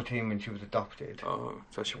 14 when she was adopted. Oh,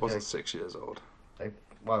 so she wasn't 6 years old.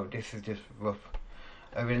 Well, this is just rough.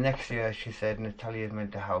 Over the next year, she said Natalia's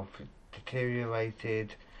mental health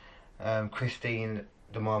deteriorated. Christine,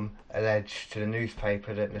 the mum, alleged to the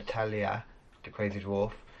newspaper that Natalia, the crazy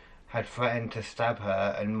dwarf, had threatened to stab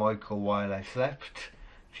her and Michael while they slept.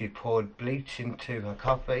 She poured bleach into her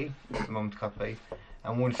coffee, the mum's coffee,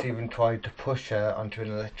 and once even tried to push her onto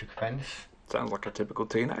an electric fence. Sounds like a typical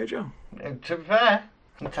teenager. To be fair,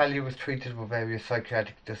 Natalia was treated with various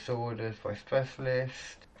psychiatric disorders by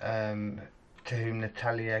specialists, to whom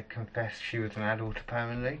Natalia confessed she was an adult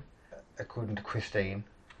apparently, according to Christine.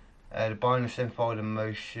 The Barnes then filed a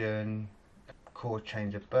motion, court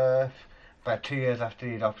change of birth. About 2 years after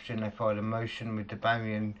the adoption, they filed a motion with the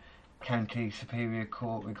Berrien County Superior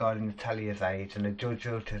Court regarding Natalia's age, and the judge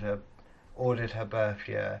ordered her birth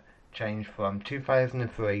year changed from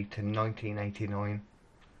 2003 to 1989.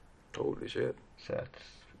 Holy shit. So that's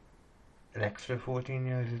an extra 14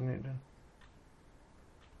 years, isn't it then?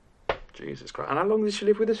 Jesus Christ. And how long did she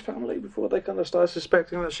live with this family before they kind of started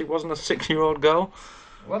suspecting that she wasn't a 6-year-old girl?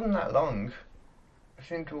 It wasn't that long. I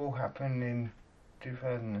think it all happened in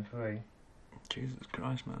 2003. Jesus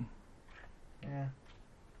Christ, man. Yeah.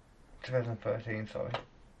 2013, sorry.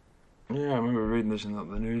 Yeah, I remember reading this in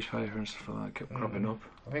the newspaper and stuff like that. Kept cropping up.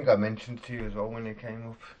 I think I mentioned it to you as well when it came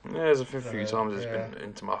up. Yeah, there's a few times it's yeah. been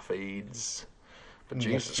into my feeds. But Mm,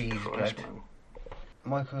 Jesus feeds, Christ, right. man.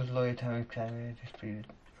 Michael's lawyer Terence Kinner disputed.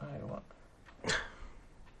 Oh, what?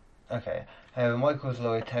 Okay. Michael's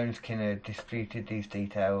lawyer Terence Kinner disputed these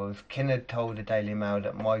details. Kinner told the Daily Mail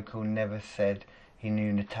that Michael never said he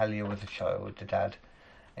knew Natalia was a child, the dad,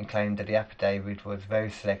 and claimed that the affidavit was very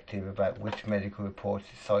selective about which medical reports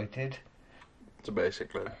it cited. So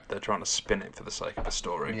basically, they're trying to spin it for the sake of the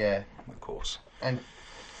story. Yeah. Of course. And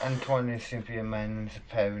Antoine and Cynthia Mann's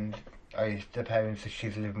parents, the parents that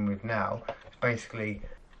she's living with now, basically,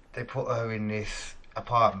 they put her in this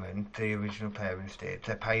apartment, the original parents did.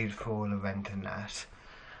 They paid for all the rent and that.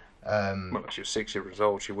 Well, if she was 6 years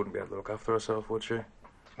old, she wouldn't be able to look after herself, would she?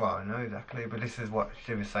 Well, I know exactly, but this is what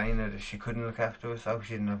she was saying, that she couldn't look after herself.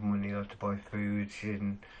 She didn't have money to buy food. She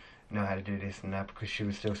didn't know how to do this and that because she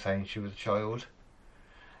was still saying she was a child.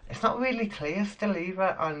 It's not really clear still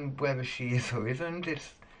either on whether she is or isn't.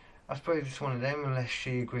 I suppose it's one of them unless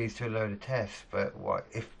she agrees to a load of tests. But what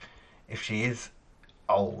if she is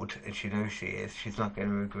old and she knows she is, she's not going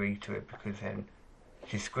to agree to it because then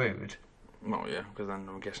she's screwed. Well, yeah, because then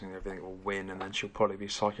I'm guessing everything will win, and then she'll probably be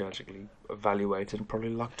psychologically evaluated and probably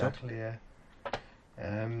locked up. Exactly, yeah.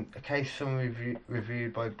 A case summary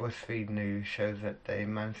reviewed by BuzzFeed News shows that the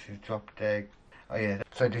Manses dropped their... Oh yeah,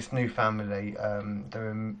 so this new family,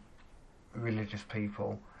 they're religious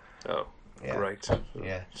people. Oh, Yeah. great.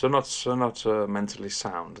 Yeah. So not mentally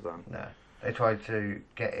sound then. No, they tried to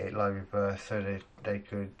get it like reversed so they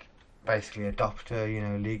could basically adopt her,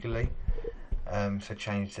 legally. So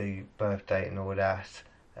change the birth date and all that.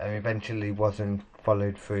 Eventually wasn't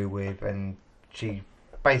followed through with, and she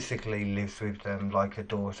basically lives with them like a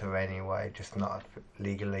daughter anyway, just not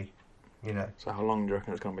legally, So how long do you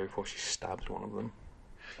reckon it's going to be before she stabs one of them?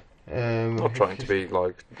 Not Not trying to be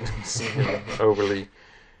like overly.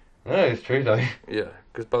 No, it's true though. Yeah,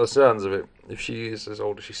 because by the sounds of it, if she is as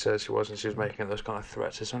old as she says she was and she was making those kind of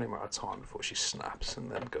threats, it's only a matter of time before she snaps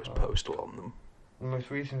and then goes postal on them. The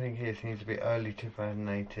most recent thing here seems to be early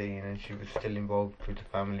 2018, and she was still involved with the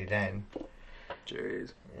family then.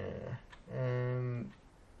 Jeez. Yeah.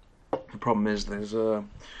 The problem is there's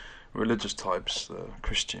religious types,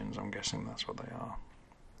 Christians, I'm guessing that's what they are.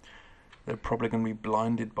 They're probably going to be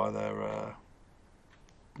blinded by their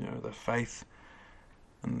faith,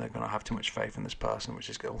 and they're going to have too much faith in this person, which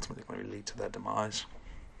is ultimately going to lead to their demise.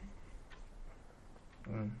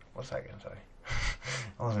 What's that again, sorry?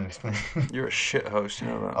 I wasn't listening. You're a shit host, you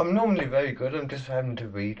know that. I'm normally very good, I'm just having to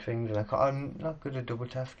read things, and I'm not good at double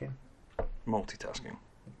tasking. Multitasking.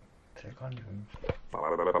 So I can't even...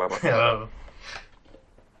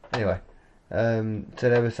 Anyway, so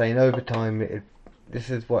they were saying over time, this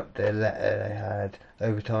is what their letter they had.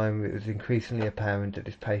 Over time, it was increasingly apparent that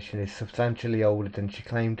this patient is substantially older than she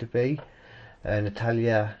claimed to be.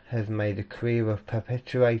 Natalia has made a career of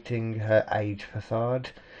perpetuating her age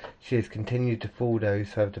facade. She has continued to fool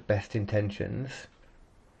those who have the best intentions.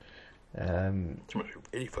 She must be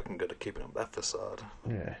really fucking good at keeping up that facade.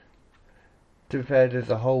 Yeah. To be fair, there's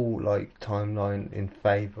a whole timeline in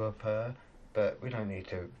favour of her, but we don't need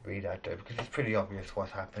to read that though because it's pretty obvious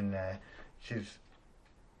what's happened there. She's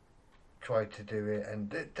tried to do it,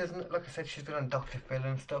 and it doesn't. Like I said, she's been on Dr. Phil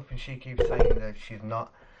and stuff, and she keeps saying that she's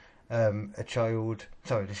not a child.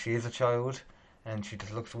 Sorry, that she is a child, and she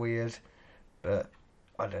just looks weird. But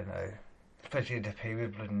I don't know. Especially the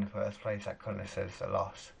period blood in the first place, that kind of says a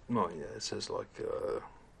lot. Well, yeah, it says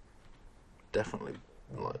definitely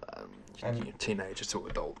teenager to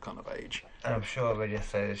adult kind of age. And I'm sure already I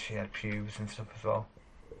said she had pubes and stuff as well.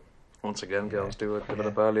 Once again, girls do it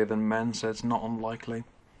develop Yeah. earlier than men, so it's not unlikely.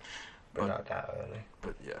 But not that early.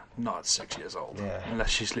 But yeah, not at 6 years old. Yeah. Unless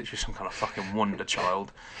she's literally some kind of fucking wonder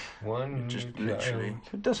child. Just literally.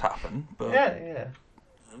 It does happen, but... Yeah.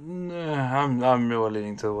 Nah, I'm really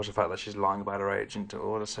leaning towards the fact that she's lying about her age and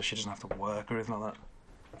order, so she doesn't have to work or anything like that.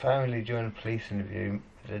 Apparently, during a police interview,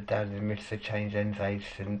 the dad admits to change N's age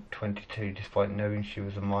to 22 despite knowing she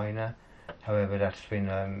was a minor. However, that's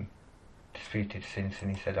been disputed since,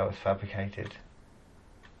 and he said that was fabricated.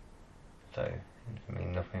 So, I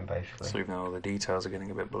mean, nothing basically. So even though all the details are getting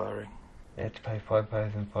a bit blurry. They had to pay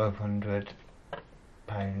 £5,500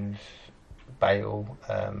 bail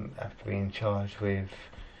after being charged with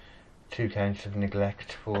 2 counts of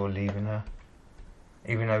neglect for leaving her.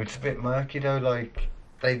 Even though it's a bit murky though, like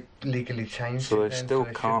they legally changed So it they then, still so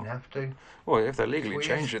they can't- shouldn't have to. Well, if they legally Weird.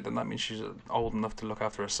 changed it, then that means she's old enough to look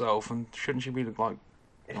after herself, and shouldn't she be like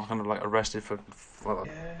kind of like arrested for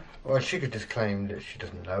Yeah. Well, she could just claim that she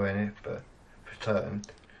doesn't know any, but for certain,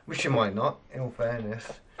 which she might not. In all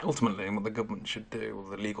fairness. Ultimately, what the government should do, or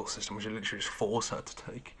the legal system, should literally just force her to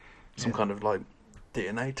take some Yeah. kind of like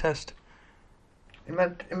DNA test.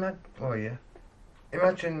 Imagine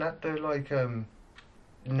that though, like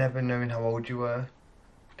never knowing how old you were.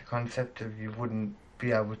 The concept of you wouldn't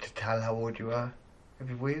be able to tell how old you were. It'd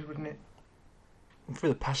be weird, wouldn't it? Through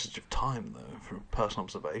the passage of time, though, through personal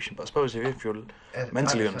observation. But I suppose if you're As-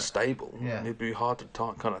 mentally as- unstable, yeah. it'd be hard to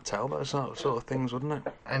kind of tell those sort of things, wouldn't it?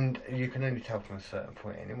 And you can only tell from a certain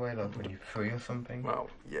point anyway, like when you're 3 or something. Well,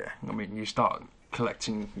 yeah. I mean, you start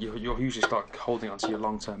collecting. You usually start holding onto your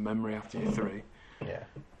long-term memory after you're 3. Yeah.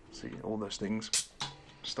 See, all those things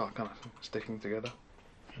start kind of sticking together.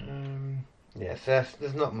 Yeah, so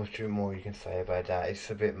there's not much more you can say about that. It's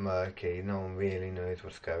a bit murky. No one really knows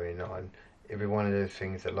what's going on. It'd be one of those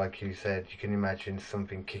things that, like you said, you can imagine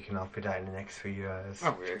something kicking off with that in the next few years.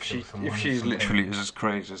 Oh, yeah, Kill someone if or she's something. literally as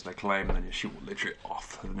crazy as they claim, then she will literally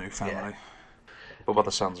off to the new family. But by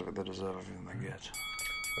the sounds of it, they deserve everything they get.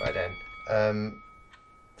 Right then.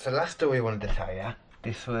 So last story I wanted to tell you.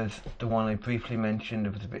 This was the one I briefly mentioned.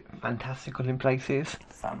 It was a bit fantastical in places.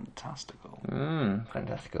 Fantastical.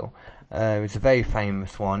 Fantastical. It was a very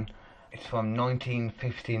famous one. It's from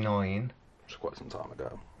 1959. It's quite some time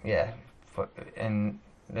ago. Yeah, and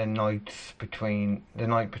the night between the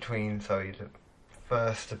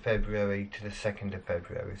 1st of February to the 2nd of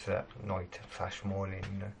February, so that night/morning,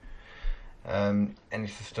 you know. And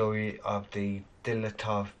it's the story of the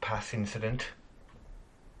Dilatov Pass incident.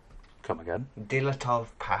 Come again? Dilatov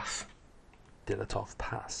Pass. Dilatov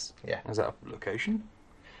Pass. Yeah. Is that a location?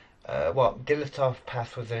 Dilatov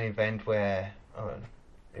Pass was an event where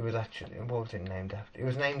it was actually, what was it named after? It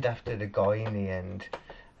was named after the guy in the end,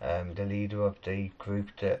 the leader of the group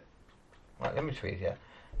that. Right, let me read you.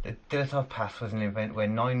 The Dilatov Pass was an event where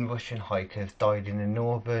 9 Russian hikers died in the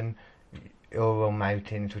northern Ural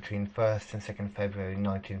Mountains between 1st and 2nd February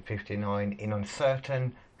 1959 in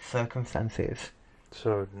uncertain circumstances.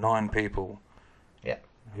 So 9 people. Yeah.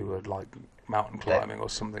 Who were like mountain climbing or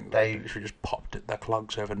something. they- They literally just popped at their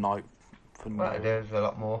clogs overnight. Well, there's a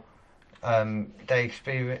lot more. They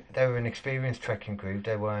were an experienced trekking group.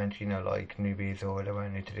 They weren't, like newbies or they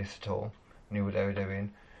weren't new to this at all. Knew what they were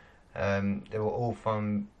doing. They were all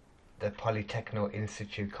from the Polytechnic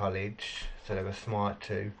Institute College, so they were smart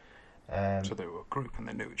too. So they were a group and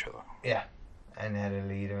they knew each other. Yeah, and they had a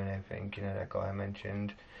leader and everything. That guy I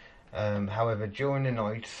mentioned. However, during the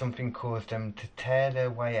night, something caused them to tear their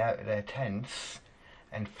way out of their tents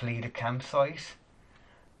and flee the campsite.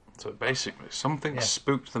 So basically, something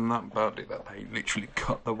spooked them that badly that they literally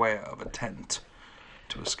cut their way out of a tent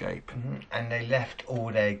to escape. And they left all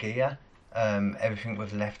their gear. Everything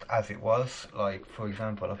was left as it was. Like, for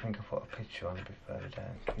example, I think I put a picture on a bit further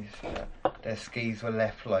down. Can you see that? Their skis were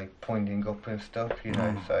left like pointing up and stuff,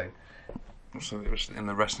 So it was in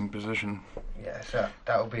the resting position. Yeah, so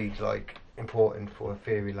that will be like important for a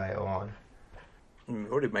theory later on.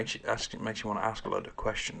 It already makes you want to ask a load of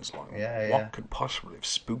questions like, what could possibly have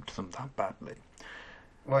spooked them that badly?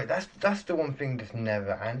 Right, that's the one thing that's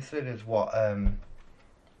never answered is what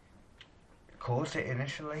caused it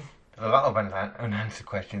initially. There's a lot of unanswered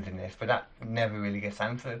questions in this, but that never really gets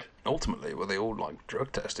answered. Ultimately, were they all like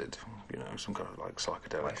drug tested? Some kind of like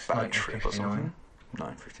psychedelic Like bad trip or 1959. something?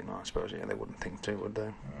 959, I suppose. Yeah, they wouldn't think to, would they?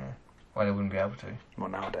 Yeah. Well, they wouldn't be able to. Well,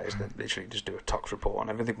 nowadays they literally just do a tox report on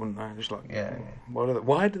everything, wouldn't they? Just like, Yeah.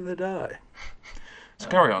 why did they die? So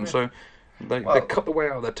carry on. So they cut the way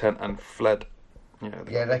out of their tent and fled.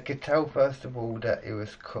 Yeah, they could tell first of all that it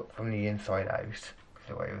was cut from the inside out.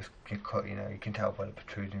 The way it was cut, you can tell by the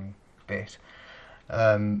protruding bit.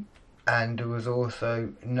 And there was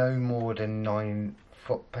also no more than 9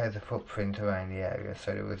 pairs of footprints around the area,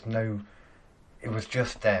 so there was no. It was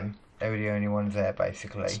just them. They were the only ones there,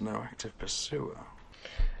 basically. There's no active pursuer.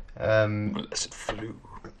 Unless it flew.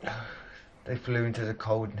 They flew into the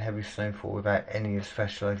cold and heavy snowfall without any of the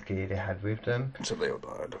specialised gear they had with them. So they all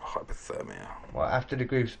died of hypothermia. Well, after the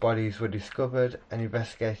group's bodies were discovered, an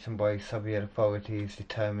investigation by Soviet authorities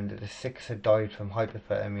determined that the 6 had died from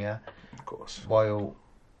hypothermia. Of course. While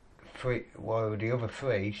the other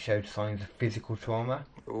 3 showed signs of physical trauma.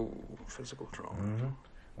 Ooh, physical trauma. Mm-hmm.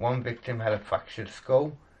 One victim had a fractured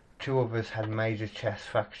skull, two others had major chest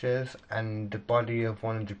fractures, and the body of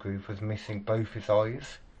one of the group was missing both his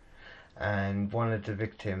eyes. And one of the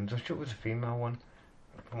victims, I'm sure it was a female one,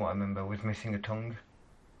 from what I remember, was missing a tongue.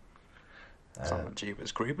 Some of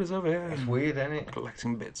Jeepers Creepers over here. It's weird, isn't it?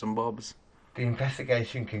 Collecting bits and bobs. The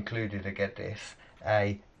investigation concluded, I get this,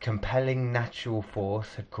 a compelling natural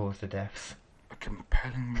force had caused the deaths. A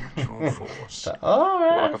compelling natural force. So,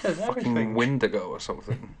 right, like a fucking Wendigo or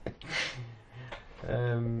something.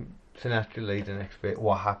 So naturally, the next bit,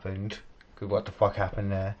 what happened? Because what the fuck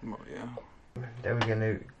happened there? Well, yeah.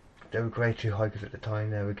 They were grade 2 hikers at the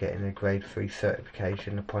time. They were getting a grade 3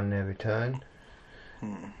 certification upon their return.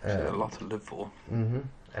 So a lot to live for. And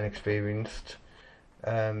experienced.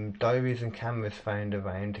 Diaries and cameras found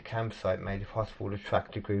around the campsite made it possible to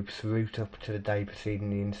track the group's route up to the day preceding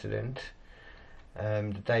the incident.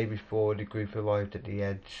 The day before, the group arrived at the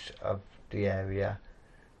edge of the area.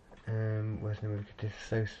 They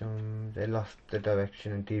lost the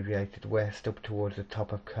direction and deviated west up towards the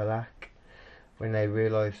top of Kalak. When they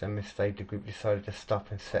realised their mistake, the group decided to stop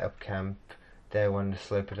and set up camp there on the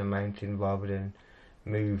slope of the mountain rather than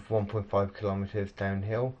move 1.5 kilometres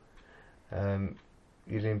downhill.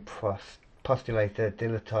 Using postulated,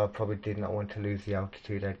 Dilatov probably did not want to lose the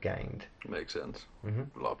altitude they'd gained. Makes sense.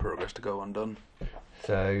 A lot of progress to go undone.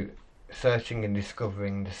 So, searching and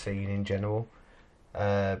discovering the scene in general.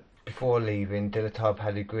 Before leaving, Dilatov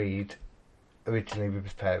had agreed, originally with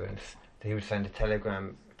his parents, that he would send a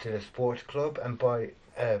telegram to the sports club and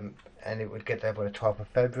it would get there by the 12th of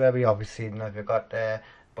February. Obviously, it never got there.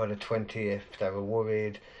 By the 20th, they were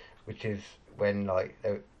worried, which is when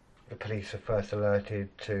the police were first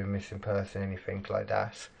alerted to missing person, anything like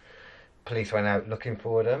that. Police went out looking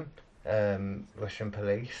for them, Russian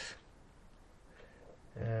police.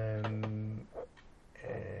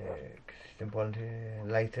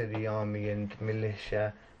 Later, the army and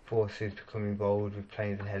militia forces become involved, with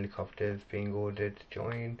planes and helicopters being ordered to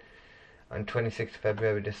join. On 26th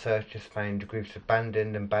February, the searchers found the group's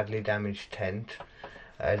abandoned and badly damaged tent.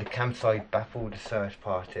 The campsite baffled the search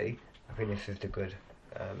party. I think this is the good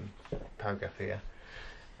paragraph here.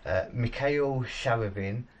 Mikhail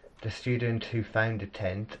Sharavin, the student who found the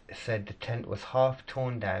tent, said the tent was half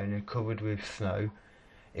torn down and covered with snow.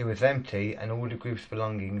 It was empty and all the group's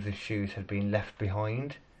belongings and shoes had been left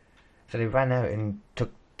behind. So they ran out and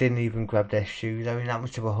didn't even grab their shoes. They were in that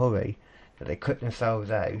much of a hurry that they cut themselves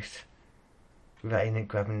out without even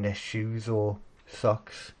grabbing their shoes or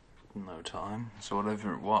socks. No time. So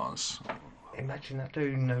whatever it was. Imagine that, though,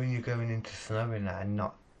 knowing you're going into snow and that and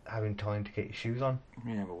not having time to get your shoes on.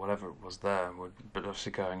 Yeah, but whatever was there, but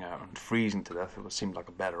obviously going out and freezing to death, it seemed like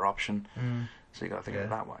a better option. So you got to think of it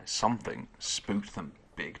that way. Something spooked them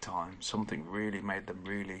big time. Something really made them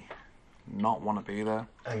really not want to be there.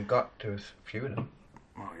 And got to a few of them.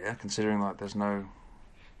 Well, yeah, considering like there's no...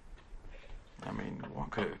 I mean,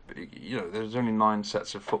 what could it be? You know, there's only 9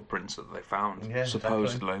 sets of footprints that they found,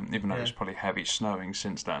 supposedly, exactly. Even though it's probably heavy snowing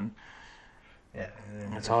since then. Yeah.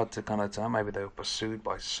 It's hard to kind of tell. Maybe they were pursued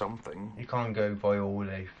by something. You can't go by all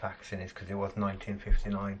the facts in this because it was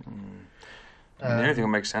 1959. The only thing that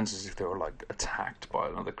makes sense is if they were like attacked by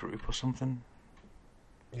another group or something.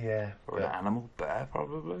 Yeah. Or an animal, bear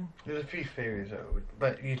probably. There's a few theories,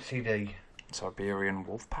 but you'd see the Siberian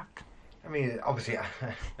wolf pack. I mean, obviously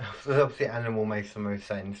animal makes the most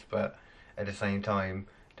sense, but at the same time,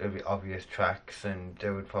 there would be obvious tracks, and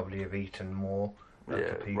they would probably have eaten more.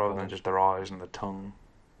 Yeah, rather than just their eyes and the tongue.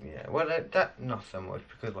 Yeah, well, that not so much,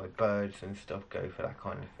 because like birds and stuff go for that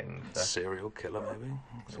kind of thing. So. Serial killer, maybe.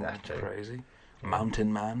 Something crazy. Yeah.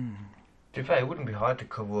 Mountain man. To be fair, it wouldn't be hard to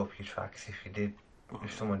cover up your tracks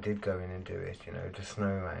if someone did go in and do it. You know, the snow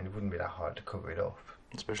around, it wouldn't be that hard to cover it up.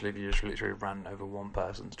 Especially if you just literally ran over one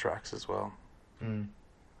person's tracks as well.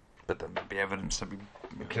 But then there'd be evidence to be...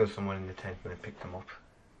 Kill someone in the tent and then pick them up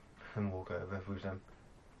and walk over with them.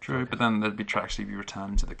 True, but then there'd be tracks if you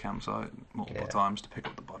returned to the campsite multiple times to pick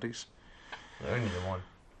up the bodies. Only the one.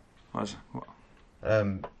 What?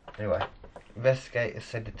 Anyway, investigators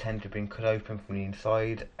said the tent had been cut open from the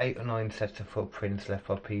inside. 8 or 9 sets of footprints left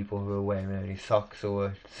by people who were wearing only socks or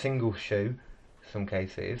a single shoe, in some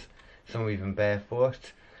cases. Some were even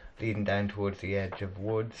barefoot, leading down towards the edge of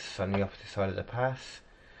woods on the opposite side of the pass,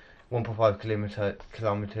 1.5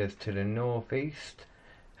 kilometres to the northeast.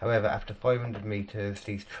 However, after 500 metres,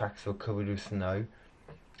 these tracks were covered with snow.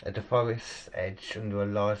 At the forest's edge, under a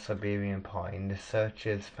large Siberian pine, the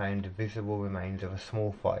searchers found the visible remains of a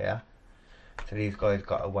small fire. So these guys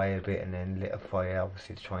got away a bit and then lit a fire,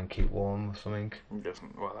 obviously to try and keep warm or something.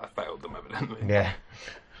 Well, that failed them evidently. Yeah.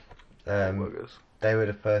 They were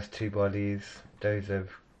the first 2 bodies. Those of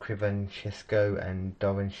Krivanchesko and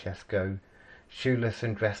Doronchenko, shoeless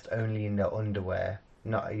and dressed only in their underwear.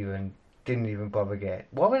 Didn't even bother getting.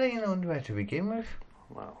 Why were they in underwear to begin with?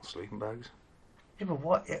 Well, sleeping bags. Yeah, but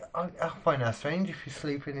what? I find that strange if you're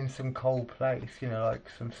sleeping in some cold place, like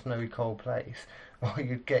some snowy cold place, while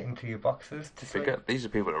you're getting to your boxers to sleep. Forget, these are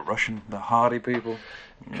people that are Russian. They're hardy people.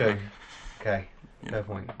 True. Okay. Fair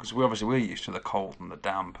point. Because we're used to the cold and the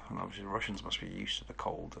damp, and obviously the Russians must be used to the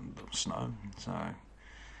cold and the snow. So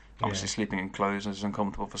obviously sleeping in clothes is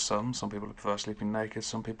uncomfortable for some. Some people prefer sleeping naked.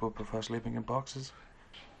 Some people prefer sleeping in boxes.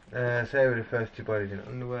 So they were the first two bodies in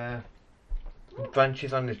underwear. The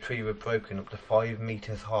branches on the tree were broken up to 5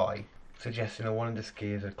 metres high, suggesting that one of the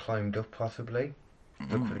skiers had climbed up possibly.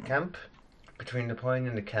 Look for the camp. Between the pine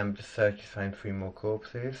and the camp, the searchers found 3 more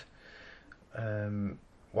corpses.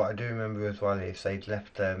 What I do remember as well is they'd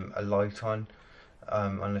left a light on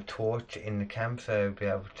a torch in the camp, so they'd be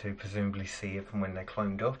able to presumably see it from when they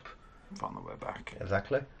climbed up. Find the way back.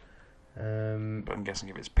 Exactly. But I'm guessing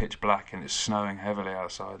if it's pitch black and it's snowing heavily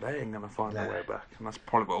outside, they ain't gonna find their way back, and that's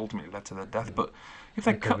probably what ultimately led to their death. But if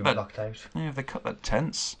they cut their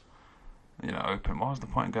tents, open, what was the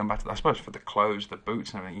point of going back to that? I suppose for the clothes, the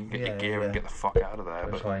boots, and everything, you can get your gear and get the fuck out of there.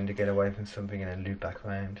 But trying to get away from something and then loop back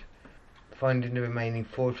around. Finding the remaining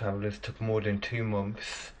 4 travellers took more than 2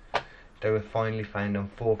 months. They were finally found on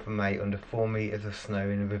 4th of May under 4 metres of snow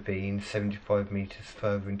in a ravine 75 metres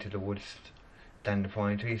further into the woods than the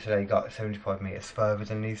pine tree, so they got 75 metres further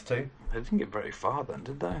than these two. They didn't get very far then,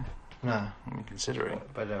 did they? No. I mean, considering.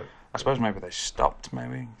 But I suppose maybe they stopped,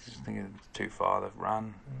 maybe. Just thinking too far, they've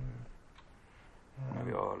ran.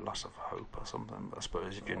 Maybe or loss of hope or something. But I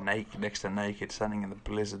suppose if you're naked, next to naked, standing in the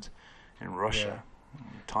blizzard in Russia,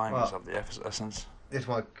 time is of the essence. This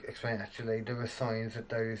might explain actually. There were signs that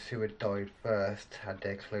those who had died first had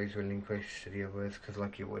their clothes relinquished to the others, because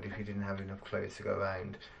like you would if you didn't have enough clothes to go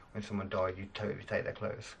around. When someone died, you'd totally take their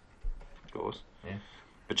clothes. Of course. Yeah.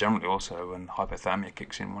 But generally, also when hypothermia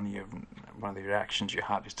kicks in, one of the reactions you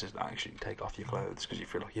have is to actually take off your clothes because you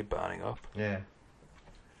feel like you're burning up. Yeah.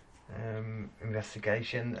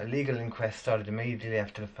 Investigation. A legal inquest started immediately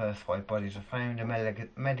after the first 5 bodies were found. A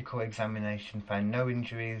medical examination found no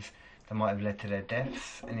injuries that might have led to their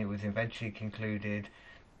deaths, and it was eventually concluded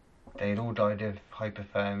they had all died of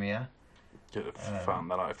hypothermia. You'd have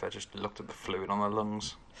found that out if they just looked at the fluid on their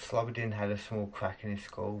lungs. Slobodin had a small crack in his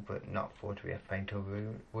skull, but not thought to be a fatal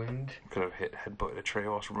wound. Could have headbutted a tree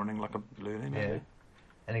whilst running like a loony, maybe. Yeah.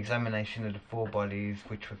 An examination of the 4 bodies,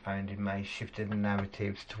 which were found in May, shifted the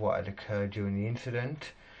narratives to what had occurred during the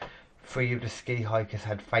incident. 3 of the ski hikers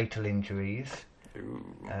had fatal injuries. Ooh,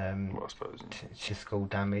 well, I suppose. To skull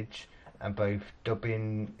damage, and both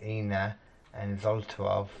Dubinina and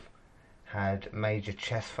Zoltarov had major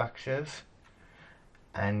chest fractures.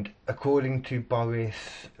 And according to Boris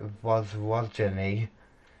Vozrozheny,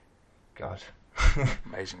 God,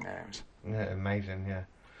 amazing names. Yeah, amazing, yeah.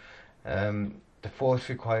 The force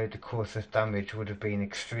required to cause this damage would have been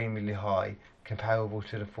extremely high, comparable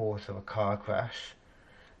to the force of a car crash.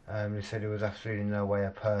 They said there was absolutely no way a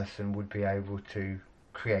person would be able to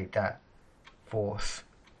create that force,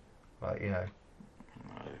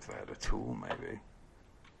 If they had a tool, maybe.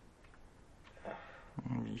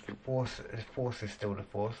 You could. Force is still the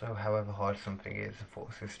force, so however hard something is, the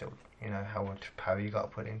force is still, how much power you got to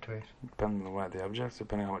put into it. Depending on the weight of the object,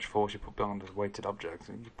 depending on how much force you put behind a weighted object,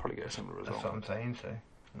 you probably get a similar result. That's what I'm saying, so.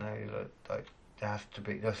 No, like there has to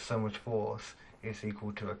be, there's so much force, it's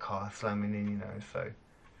equal to a car slamming in, so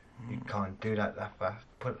you can't do that fast.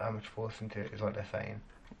 Put that much force into it, is what they're saying.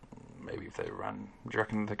 Maybe if they ran, do you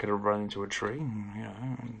reckon they could have run into a tree,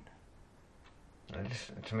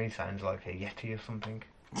 This, to me, sounds like a Yeti or something.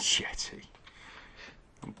 Yeti.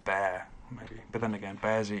 Bear, maybe. But then again,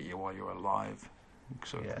 bears eat you while you're alive.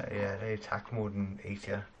 So, yeah, they attack more than eat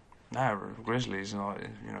you. No, grizzlies,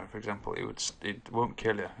 for example, it won't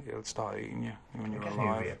kill you. It'll start eating you when you're alive. It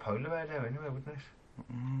would be a polar bear there anyway, wouldn't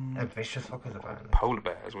it? They're vicious fuckers about it. Polar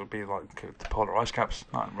bears would be like the polar ice caps,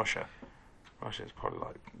 not in Russia. Russia is probably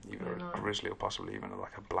like either a grizzly or possibly even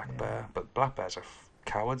like a black bear. But black bears are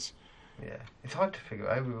cowards. Yeah, it's hard to figure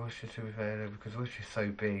out with Russia, to be fair, though, because Russia's so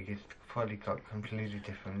big, it's probably got completely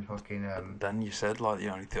different fucking... Then you said,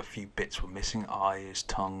 a few bits were missing, eyes,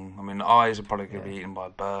 tongue. I mean, the eyes are probably going to be eaten by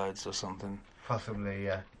birds or something. Possibly,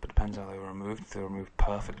 yeah. But depends how they were removed. If they were removed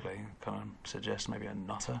perfectly, kind of suggests maybe a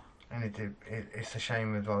nutter. And it's a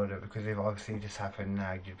shame as well, though, because if obviously this happened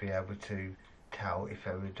now, you'd be able to tell if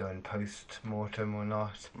they were done post-mortem or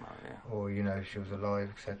not, or, if she was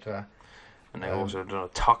alive, etc. And they also done a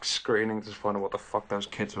tox screening to find out what the fuck those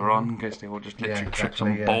kids were on, in case they all just literally tripped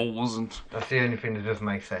on balls and... That's the only thing that does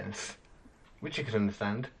make sense. which you could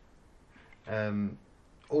understand.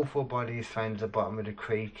 All 4 bodies found at the bottom of the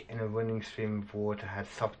creek in a running stream of water had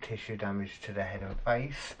soft tissue damage to the head and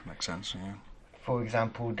face. Makes sense, yeah. For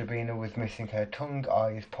example, Davina was missing her tongue,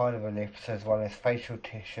 eyes, part of her lips, as well as facial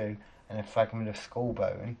tissue and a fragment of skull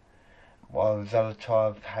bone, while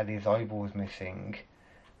Zolotov had his eyeballs missing.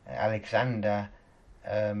 Alexander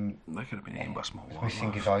They could have been eaten by small was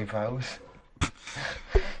missing his wildlife. eyebrows.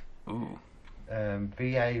 Ooh.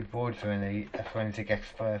 V.A. Bordzerny, a forensic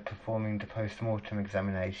expert performing the post-mortem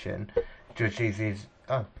examination, judged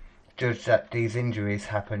that these injuries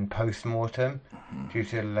happened post-mortem due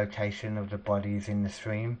to the location of the bodies in the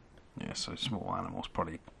stream. Yeah, so small animals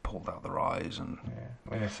probably pulled out their eyes and... Yeah,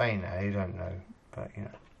 when they're saying that, you don't know, but you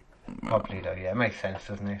know, probably though. Yeah, it makes sense,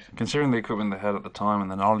 doesn't it? Considering the equipment they had at the time and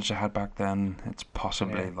the knowledge they had back then, it's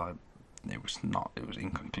possibly Yeah. it was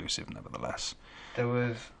inconclusive nevertheless. There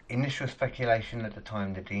was initial speculation at the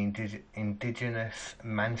time that the indigenous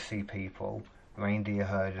Mansi people, reindeer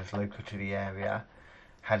herders local to the area,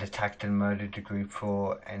 had attacked and murdered the group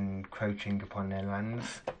for encroaching upon their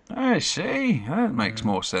lands. I see. That makes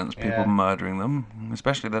more sense. People Yeah. murdering them,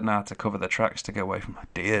 especially they know how to cover their tracks to get away from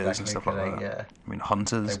deers and stuff like that. Yeah, I mean,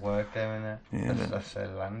 hunters they work there and there. Yeah, That's their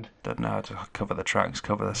land. don't know how to cover their tracks,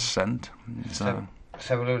 cover their scent. So,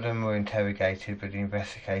 Several of them were interrogated, but the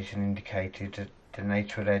investigation indicated that the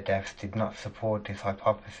nature of their deaths did not support this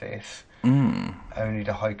hypothesis. Only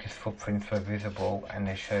the hiker's footprints were visible, and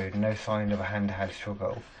they showed no sign of a hand-to-hand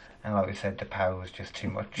struggle. And like we said, the power was just too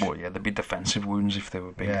much. well, yeah, there'd be defensive wounds if they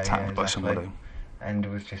were being Yeah, attacked yeah, by exactly. somebody. And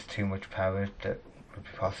there was just too much power that would be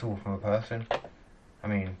possible from a person. I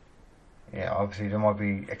mean, yeah, obviously there might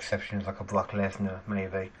be exceptions like a Brock Lesnar,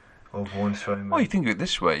 maybe, or Braun Strowman. Well, you think of it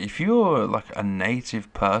this way: if you're like a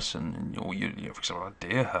native person, or you're for example a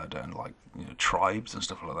deer herder and like tribes and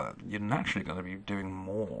stuff like that, you're naturally going to be doing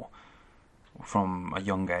more from a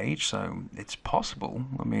young age. So it's possible.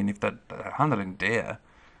 I mean, if they're handling deer,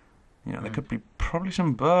 there could be probably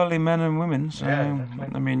some burly men and women. So Yeah,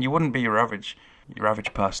 definitely. I mean, you wouldn't be your average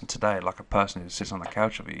person today, like a person who sits on the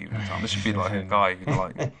couch every evening time. This would be like a guy who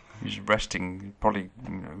like who's resting, probably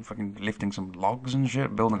fucking lifting some logs and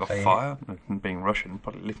shit, building a Okay. fire, and being Russian,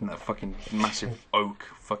 probably lifting that fucking massive oak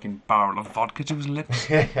fucking barrel of vodka to his lips.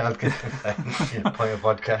 Yeah, I was going to say, point of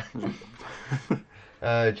vodka.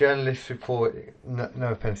 Journalists report,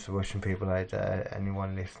 no offence to Russian people out there,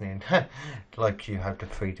 anyone listening, like you have the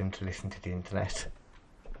freedom to listen to the internet.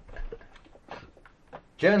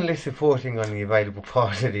 Journalists reporting on the available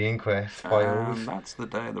part of the inquest files That's the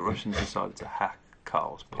day the Russians decided to hack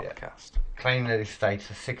Carl's Yeah. podcast. claim that it states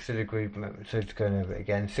that 6 of the group members, so it's going over it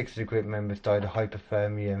again, 6 of the group members died of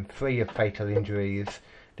hypothermia and 3 of fatal injuries.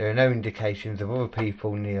 There are no indications of other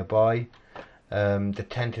people nearby. The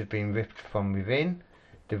tent had been ripped from within.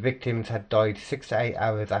 The victims had died 6 to 8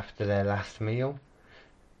 hours after their last meal.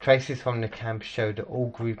 Traces from the camp showed that all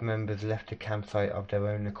group members left the campsite of their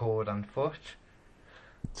own accord on foot.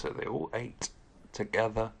 So they all ate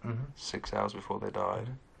together Mm-hmm. 6 hours before they died.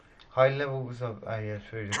 High levels of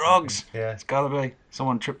food. Drugs! Yeah. It's gotta be.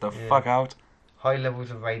 Someone tripped the Yeah. fuck out. High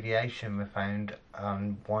levels of radiation were found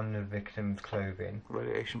on one of the victims' clothing.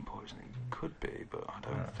 Radiation poisoning could be, but I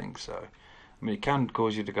don't think so. I mean, it can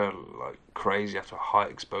cause you to go like crazy after a high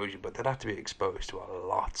exposure, but they'd have to be exposed to a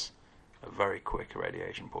lot of very quick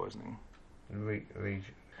radiation poisoning. The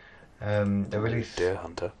release. Deer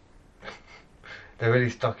hunter. The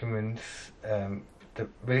release documents. The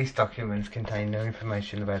release documents contain no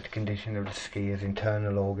information about the condition of the skiers'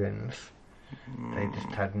 internal organs. They just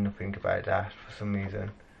had nothing about that for some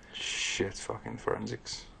reason. Shit, fucking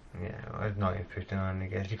forensics. Yeah, I was 1959, I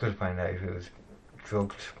guess. You could have found out if it was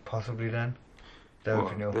drugged, possibly then. They Well,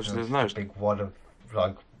 opened it up there's and there was no- a big wad of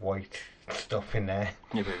like white stuff in there.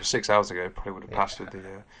 Yeah, but it was 6 hours ago. It probably would have Yeah. passed with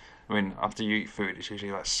the. I mean, after you eat food, it's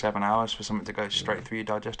usually like 7 hours for something to go straight through your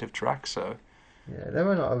digestive tract. So Yeah, they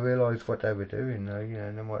might not have realised what they were doing though,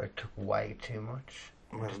 they might have took way too much.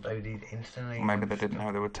 Well, Just OD'd instantly. maybe and they didn't stuff.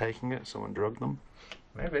 know they were taking it. Someone drugged them.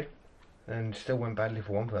 Maybe. And still went badly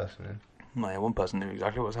for one person then. No, yeah, one person knew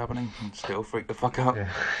exactly what was happening and still freaked the fuck out. Yeah.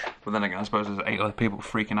 But then again, I suppose there's 8 other people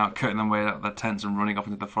freaking out, cutting their way out of their tents and running off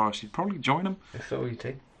into the forest. You'd probably join them. It's so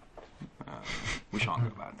easy. We shan't go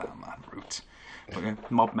about down that route. But, yeah,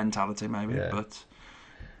 mob mentality, maybe. Yeah. But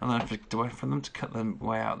I don't know if for them to cut their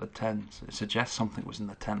way out of the tent, it suggests something was in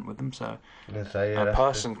the tent with them. So a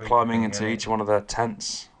person climbing into each one of their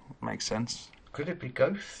tents makes sense. Could it be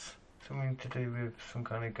ghosts? Something to do with some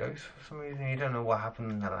kind of ghost for some reason? You don't know what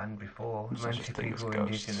happened in the land before. There's no Many such thing as people were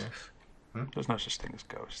ghosts. indigenous. There's no such thing as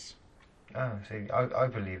ghosts. Oh, see, I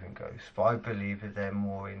believe in ghosts, but I believe that they're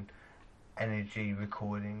more in energy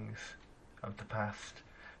recordings of the past,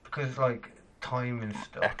 because like time and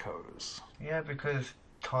stuff. Echoes. Yeah, because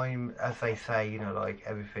time, as they say, you know, like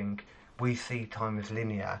everything, we see time as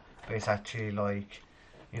linear, but it's actually like,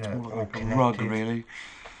 you know, all Like a connected. rug, really.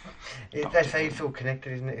 They say it's all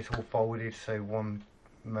connected, isn't it? It's all folded, so one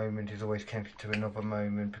moment is always connected to another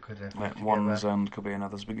moment because they're put Like together. one's end could be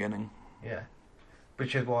another's beginning. Yeah,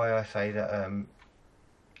 which is why I say that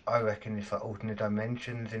I reckon it's like alternate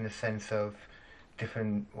dimensions in the sense of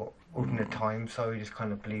different alternate time, so just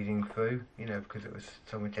kind of bleeding through, you know, because it was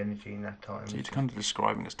so much energy in that time. So you're kind of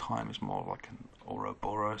describing as time as more like an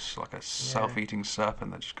Ouroboros, like a self-eating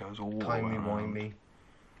serpent that just goes all around. Timey-wimey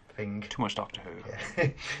thing. Too much Doctor Who. Yeah.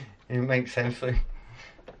 It makes sense though.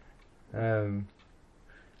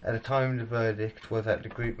 At the time, the verdict was that the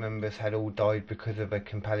group members had all died because of a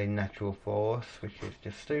compelling natural force, which is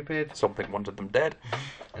just stupid, Something wanted them dead.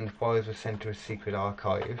 and the files were sent to a secret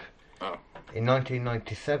archive. Oh. In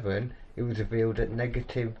 1997, it was revealed that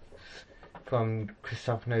negatives from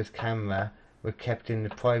Christopher's camera were kept in the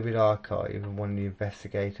private archive of one of the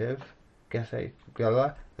investigators.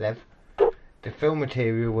 Lev. The film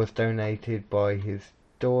material was donated by his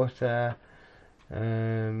daughter.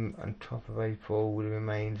 On 12th of April, the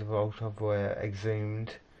remains of Voltov were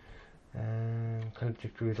exhumed.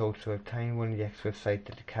 Contradictory results were obtained. One of the experts stated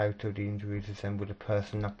that the character of the injuries resembled a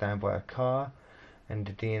person knocked down by a car, and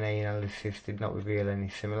the DNA analysis did not reveal any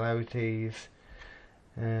similarities.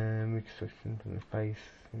 Reconstruction from the face.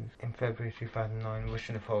 In February 2009,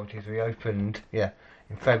 Russian authorities reopened.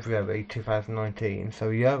 In February 2019, so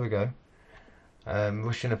a year ago,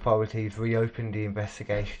 Russian authorities reopened the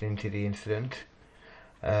investigation into the incident.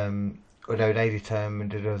 Although they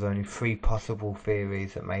determined that there was only 3 possible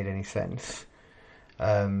theories that made any sense,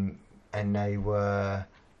 and they were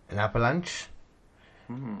an avalanche,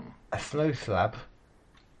 a snow slab,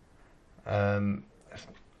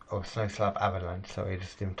 or snow slab avalanche, sorry,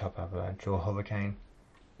 just dim top avalanche, or hurricane.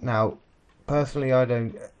 Now, personally, I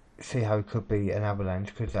don't see how it could be an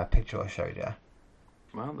avalanche because that picture I showed you.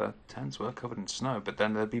 Well, the tents were covered in snow, but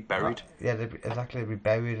then they'd be buried. They'd be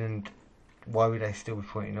buried, and why would they still be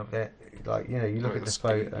pointing up there? Like, you know, you look at the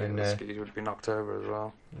photo and the skis would be knocked over as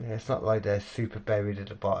well. Yeah, it's not like they're super buried at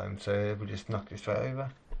the bottom, so they would just knock it straight over.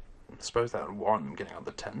 I suppose that would warrant them getting out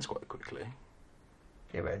the tents quite quickly.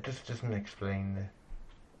 Yeah, but it just doesn't explain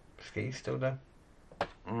the skis still though.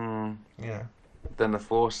 Yeah. Then the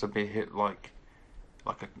force would be hit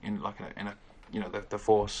in a you know, the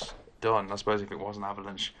force done. I suppose if it was an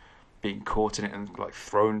avalanche, being caught in it and like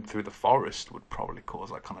thrown through the forest would probably cause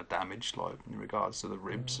that kind of damage, like in regards to the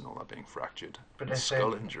ribs and all that being fractured, But and they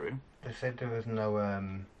skull said- injury. They said there was no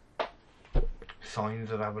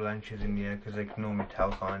signs of avalanches in the air because they can normally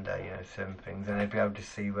tell, can't they, you know, certain things, and they'd be able to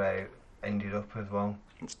see where it ended up as well.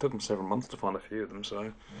 It's took them several months to find a few of them,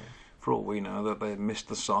 so for all we know, that they missed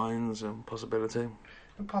the signs and possibility.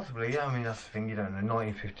 And possibly, yeah, I mean, that's the thing, you don't know,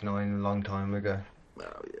 1959, a long time ago.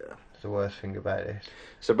 Oh yeah. It's the worst thing about it.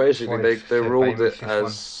 So basically, Why they it's so ruled famous, it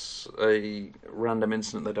this as a random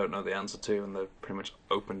incident they don't know the answer to, and they've pretty much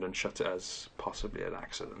opened and shut it as possibly an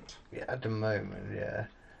accident. Yeah, at the moment, yeah.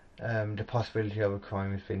 The possibility of a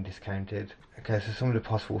crime has been discounted. Okay, so some of the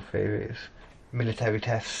possible theories. Military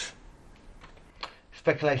tests.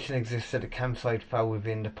 Speculation exists that the campsite fell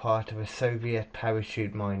within the part of a Soviet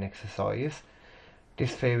parachute mine exercise.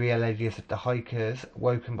 This theory alleges that the hikers,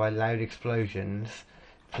 woken by loud explosions,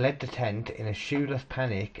 fled the tent in a shoeless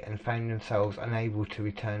panic and found themselves unable to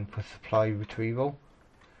return for supply retrieval.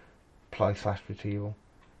 Retrieval.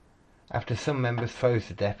 After some members froze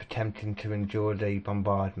to death attempting to endure the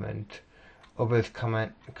bombardment, others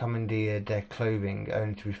commandeered their clothing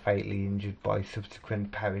only to be fatally injured by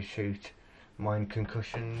subsequent parachute mine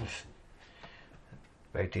concussions.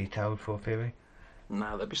 Very detailed for a theory.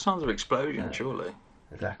 No, there'd be signs of explosion, surely.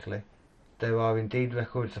 Exactly. There are indeed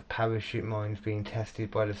records of parachute mines being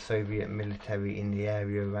tested by the Soviet military in the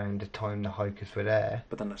area around the time the hikers were there.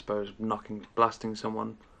 But then I suppose blasting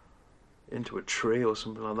someone into a tree or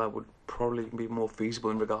something like that would probably be more feasible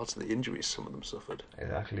in regards to the injuries some of them suffered.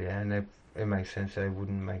 Exactly, yeah, and it makes sense they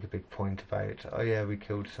wouldn't make a big point about it. Oh yeah, we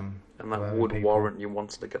killed some. And that Roman would people. warrant you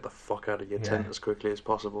wanting to get the fuck out of your tent Yeah. as quickly as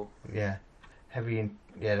possible. Yeah,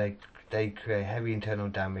 they create heavy internal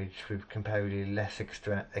damage with comparatively less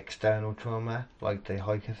external trauma, like the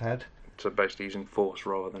hikers had. So basically using force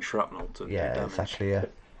rather than shrapnel to do Yeah, damage. exactly. Yeah.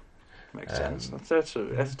 Makes sense.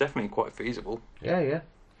 That's definitely quite feasible. Yeah.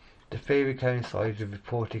 The theory coincides with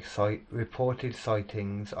reported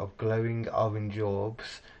sightings of glowing orange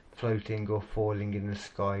orbs floating or falling in the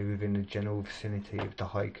sky within the general vicinity of the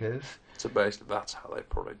hikers. So basically that's how they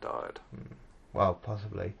probably died. Well,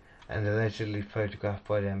 possibly. and allegedly photographed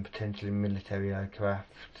by them potentially military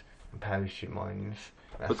aircraft and parachute mines.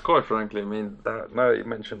 But quite frankly, I mean, that now that you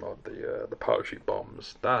mentioned like the parachute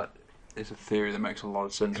bombs, that is a theory that makes a lot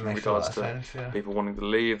of sense It in makes regards a to lot of sense, yeah. people wanting to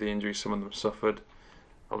leave, the injuries some of them suffered,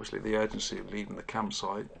 obviously the urgency of leaving the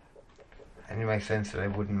campsite. And it makes sense that they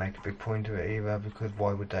wouldn't make a big point of it either, because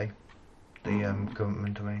why would they? The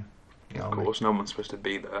government, I mean. The Of army. course, no one's supposed to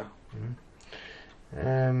be there.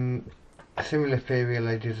 A similar theory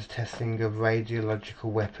alleges the testing of radiological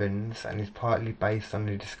weapons and is partly based on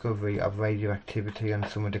the discovery of radioactivity on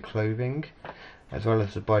some of the clothing, as well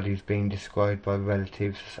as the bodies being described by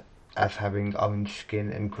relatives as having orange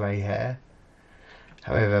skin and grey hair.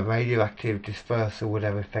 However, radioactive dispersal would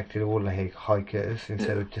have affected all the hikers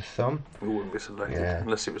instead of just some, We wouldn't be selected Yeah.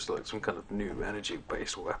 unless it was like some kind of new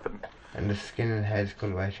energy-based weapon. and the skin and hair's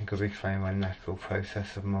coloration could be explained by a natural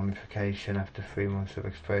process of mummification after 3 months of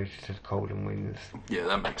exposure to the cold and winds. Yeah,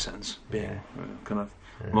 that makes sense. Being Yeah. kind of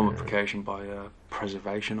mummification by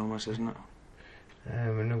preservation, almost, isn't it?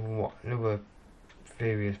 Another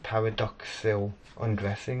theory is paradoxal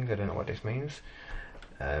undressing. I don't know what this means.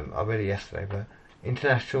 I read it yesterday, but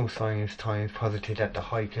International Science Times posited that the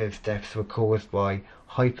hikers' deaths were caused by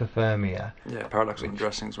hypothermia. Yeah, paradoxical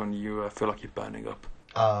undressing is when you feel like you're burning up.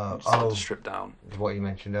 Just to strip down. What you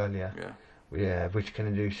mentioned earlier. Yeah. Which can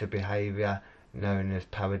induce a behaviour known as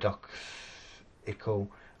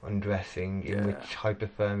paradoxical undressing, in which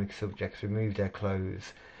hypothermic subjects remove their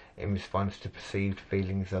clothes in response to perceived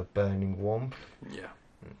feelings of burning warmth. Yeah.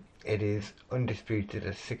 It is undisputed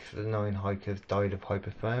that 6 of the 9 hikers died of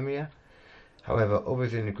hypothermia. However,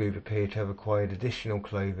 others in the group appear to have acquired additional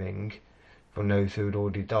clothing from those who had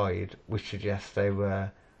already died, which suggests they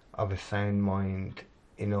were of a sound mind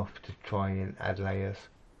enough to try and add layers.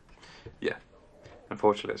 Yeah.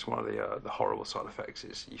 Unfortunately, it's one of the horrible side effects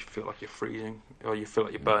is you feel like you're freezing, or you feel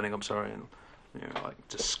like you're burning, I'm sorry, and like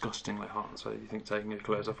disgustingly hot. So you think taking your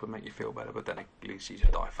clothes off would make you feel better, but then it leads you to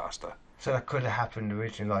die faster. So that could have happened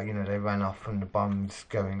originally, like, they ran off from the bombs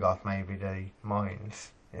going off, maybe the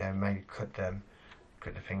mines, maybe cut the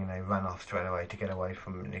thing and they ran off straight away to get away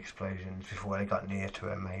from the explosions before they got near to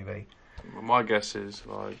it, maybe. Well, my guess is,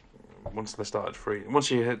 like, once they started freezing, once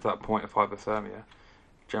you hit that point of hypothermia,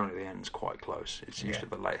 generally the end's quite close. It's usually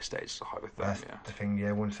the later stages of hypothermia. That's the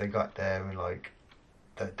thing, once they got there and like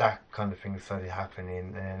that kind of thing started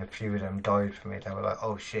happening, and a few of them died from it, they were like,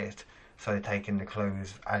 oh shit, so they're taking the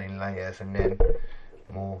clothes, adding layers, and then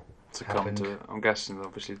more succumb to it. I'm guessing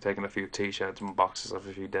obviously taking a few t-shirts and boxes of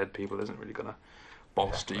a few dead people isn't really going to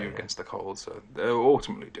bolster you against the cold, so they're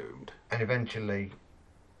ultimately doomed. And eventually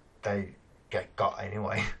they get got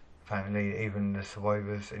anyway, apparently, even the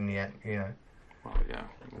survivors in the end, Well, yeah,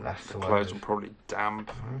 Last the survivors. clothes were probably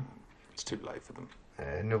damp. It's too late for them.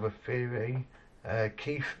 Another theory,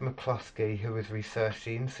 Keith McCloskey, who has researched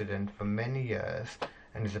the incident for many years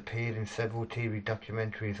and has appeared in several TV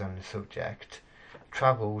documentaries on the subject,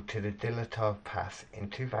 travelled to the Dilatov Pass in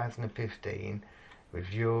 2015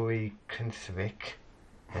 with Yuri Kuncevic,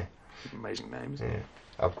 Amazing names.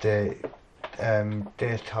 of the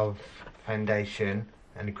Dilatov Foundation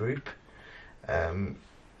and the group. And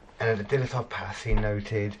at the Dilatov Pass, he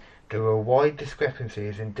noted there were wide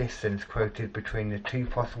discrepancies in distance quoted between the 2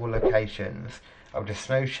 possible locations of the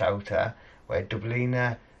snow shelter where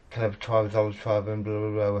Dublina, Kalabtravzoltrov and blah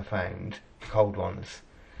blah blah were found, the cold ones.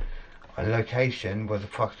 A location was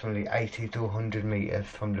approximately 80 to 100 metres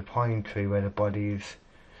from the pine tree where the bodies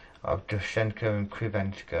of Dushenko and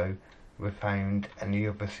Krivensko were found, and the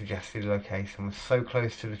other suggested location was so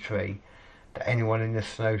close to the tree that anyone in the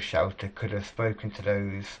snow shelter could have spoken to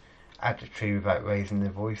those at the tree without raising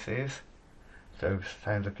their voices. So it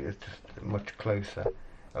sounds like it's just much closer,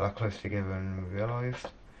 a lot closer together than we realised.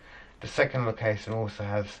 The second location also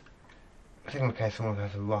has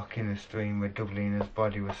a rock in the stream where Dublina's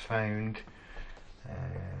body was found.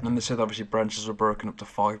 And they said obviously branches were broken up to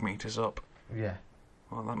 5 metres up. Yeah.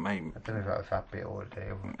 Well, that may... I don't know if that was that bit or the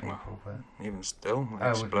other people, but... Even still, an Oh,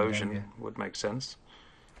 explosion would make sense.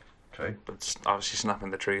 True. But obviously snapping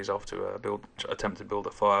the trees off to attempt to build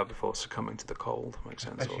a fire before sucking to the cold makes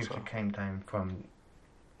sense Especially if also. it came down from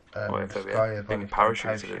If the they sky, had been like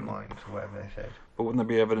parachuted in. mines or whatever they said. But wouldn't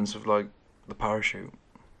there be evidence of, like, the parachute?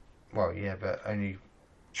 Well, yeah, but only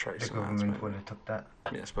Trace the government would have took that.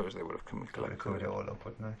 Yeah, I suppose they would have come and Would have collected covered it. it all up,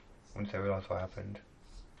 wouldn't they? Once they realised what happened.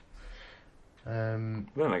 But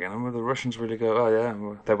then again, would the Russians really go, oh yeah,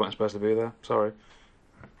 well, they weren't supposed to be there, sorry.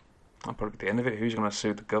 I'll probably at the end of it, who's going to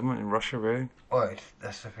sue the government in Russia, really? Well,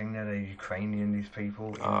 that's the thing, they're Ukrainian, these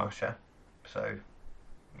people in Russia. So,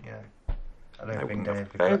 I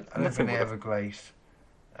don't think they ever grace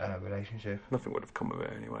relationship. Nothing would have come of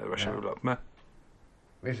it anyway. The rest No. of it would have meh.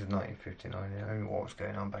 This is 1959. I don't know what was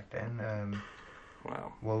going on back then.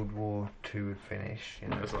 Wow. World War II would finish. You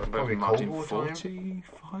know, It was like probably Cold War time.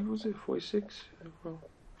 1945, was it? 46? Well,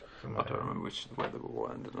 I don't remember where the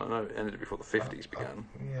war ended. I know it ended before the 50s began.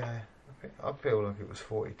 Yeah, I feel like it was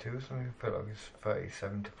 42 or something. I feel like it's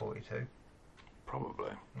 37 to 42.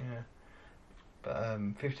 Probably. Yeah. But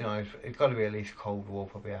 59, it's got to be at least Cold War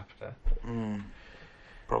probably after.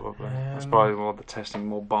 Probably. That's probably more the testing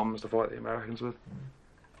more bombs to fight the Americans with.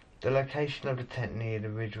 The location of the tent near the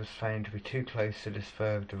ridge was found to be too close to the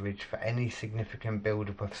spur of the ridge for any significant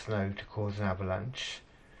build-up of snow to cause an avalanche.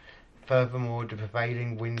 Furthermore, the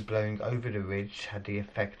prevailing wind blowing over the ridge had the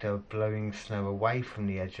effect of blowing snow away from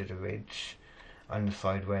the edge of the ridge on the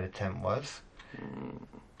side where the tent was.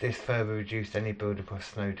 This further reduced any build-up of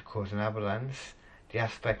snow to cause an avalanche. The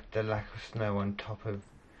aspect the lack of snow on top of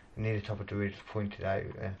near the top of the ridge was pointed out.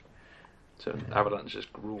 So avalanche is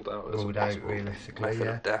ruled out as Ruled a out possible realistically, method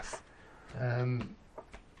yeah. of death.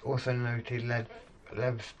 Also noted,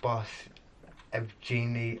 Lev's boss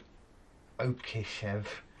Evgeny Okishev,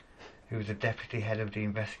 who was the deputy head of the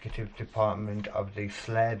investigative department of the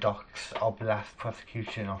Slerdox Oblast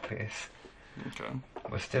Prosecution Office, Okay.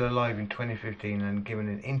 was still alive in 2015 and given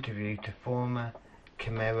an interview to former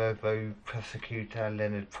Kemerovo prosecutor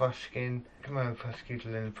Leonard Pushkin,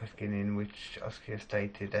 in which Oskar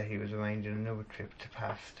stated that he was arranging another trip to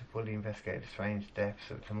Pass to fully investigate the strange deaths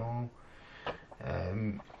of them all.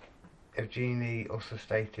 Evgeny also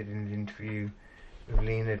stated in his interview with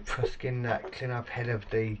Leonard Pushkin that Klinov, head of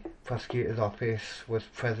the prosecutor's office, was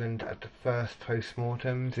present at the first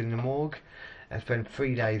post-mortems in the morgue and spent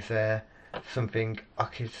 3 days there, something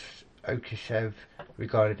Okishev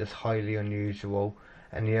regarded as highly unusual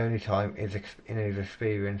and the only time in his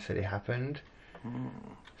experience that it happened.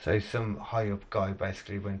 So some high up guy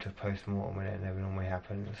basically went to a post-mortem and it never normally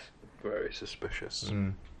happens. Very suspicious.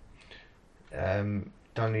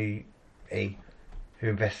 Donnie E., who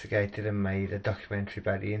investigated and made a documentary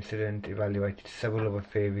about the incident, evaluated several other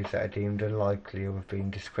theories that are deemed unlikely or have been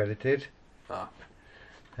discredited.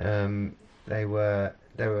 They were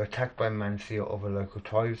attacked by Mansi or other local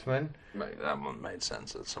tribesmen. That one made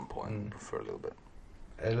sense at some point for a little bit.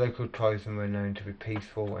 Local tribesmen were known to be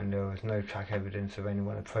peaceful and there was no track evidence of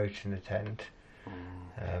anyone approaching the tent.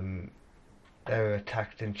 They were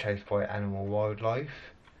attacked and chased by animal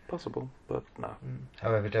wildlife. Possible, but no.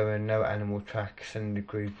 However, there were no animal tracks and the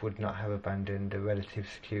group would not have abandoned the relative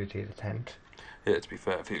security of the tent. Yeah, to be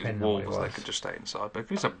fair, if it was wolves, they could just stay inside. But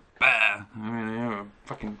if it's a bear, I mean, a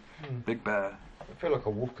fucking big bear. I feel like a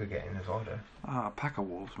wolf could get in as well, though. A pack of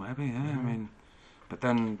wolves, maybe, yeah. I mean, but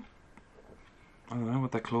then, I don't know,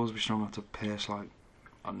 would their claws be strong enough to pierce, like,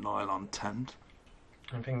 a nylon tent?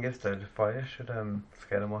 The thing is, though, the fire should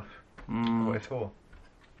scare them off. What it's for.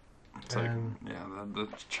 So, the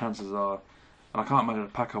chances are, and I can't imagine a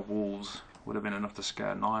pack of wolves would have been enough to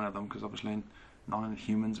scare 9 of them, because obviously 9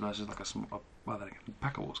 humans versus like a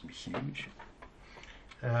pack of wolves can be huge.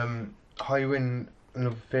 High wind,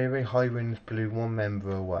 another theory, high winds blew one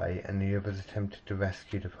member away and the others attempted to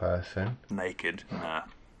rescue the person. Naked? Nah,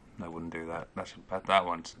 they wouldn't do that. That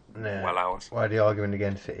one's well ours. Well, the argument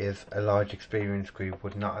against it is a large experienced group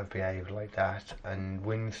would not have behaved like that, and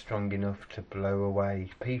winds strong enough to blow away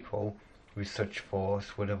people with such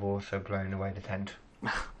force would have also blown away the tent.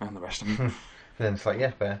 And the rest of them. Then it's like,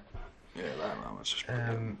 yeah, fair. Yeah, that was just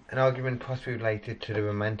an argument possibly related to the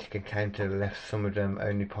romantic encounter that left some of them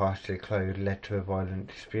only partially clothed led to a violent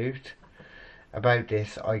dispute. About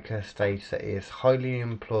this, Iker states that it is highly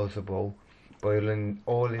implausible. By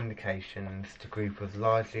all indications, the group was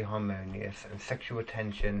largely harmonious and sexual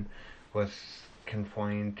tension was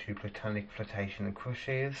confined to platonic flirtation and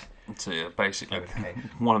crushes. So yeah, basically,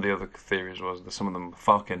 one of the other theories was that some of them were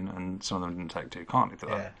fucking and some of them didn't take too kindly to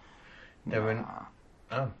that.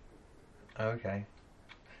 Yeah. Okay.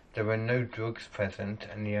 There were no drugs present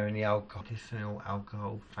and the only medicinal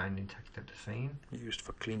alcohol found intact at the scene. Used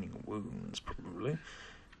for cleaning wounds, probably.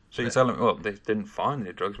 So you're telling me, well, they didn't find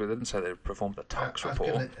any drugs, but they didn't say they performed a tox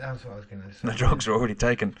report. That's what I was going to say. The drugs were already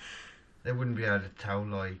taken. They wouldn't be able to tell,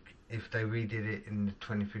 like, if they redid it in the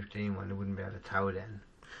 2015 one, they wouldn't be able to tell then.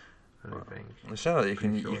 I don't think. They say that you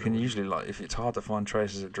can usually, like, if it's hard to find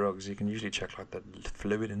traces of drugs, you can usually check, like, the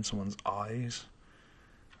fluid in someone's eyes.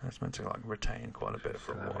 That's meant to, like, retain quite a bit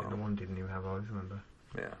for a while. The one didn't even have eyes, remember?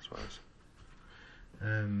 Yeah, I suppose.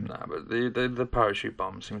 But the parachute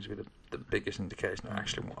bomb seems to be the biggest indication of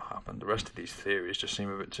actually what happened. The rest of these theories just seem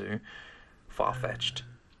a bit too far-fetched.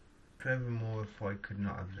 Furthermore, the fight could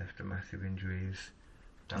not have left the massive injuries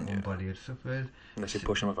that one body had suffered. Unless you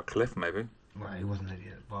push him off a cliff, maybe. Well, he wasn't at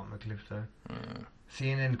the bottom of the cliff though.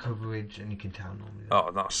 CNN coverage, and you can tell normally.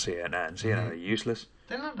 Oh, not CNN. CNN are useless.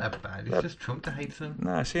 They're not that bad. It's just Trump that hates them.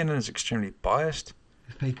 No, CNN is extremely biased.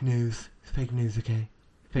 It's fake news. It's fake news, okay?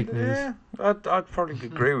 Fake news. Yeah, I'd probably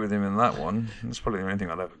agree with him in that one. That's probably the only thing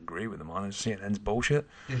I'd ever agree with him on is CNN's bullshit.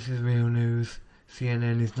 This is real news.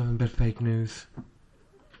 CNN is nothing but fake news.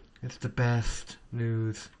 It's the best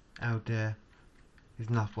news out there. Is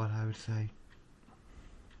not what I would say.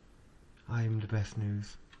 I am the best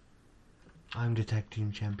news. I'm the tech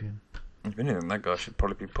team champion. If anything, that guy should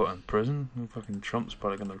probably be put in prison. Fucking Trump's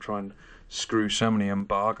probably going to try and screw so many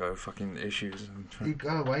embargo fucking issues. He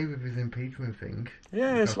got away with his impeachment thing.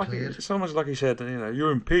 Yeah, it's like it's almost like he said,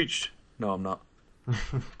 you're impeached. No, I'm not.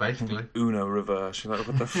 Basically. Uno reverse. You're like,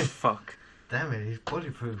 what the fuck? Damn it, he's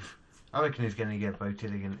bulletproof. I reckon he's going to get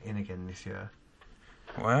voted in again this year.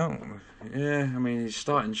 Well, yeah, I mean, he's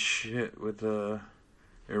starting shit with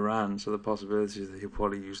Iran, so the possibility is that he'll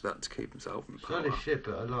probably use that to keep himself in power. It's not a shit,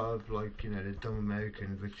 but a lot of, the dumb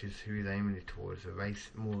Americans, which is who he's aiming it towards, a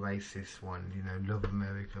more racist one, love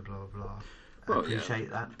America, blah, blah, blah. I appreciate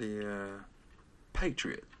that. The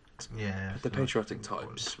patriot. Yeah. The patriotic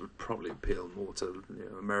types would probably appeal more to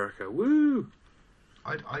America. Woo!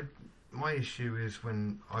 My issue is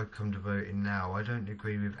when I come to voting now, I don't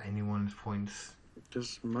agree with anyone's points.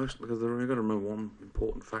 Because you've got to remember one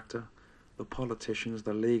important factor. The politicians,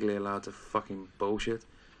 they're legally allowed to fucking bullshit.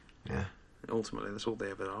 Yeah. Ultimately, that's all they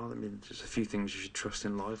ever are. I mean, just a few things you should trust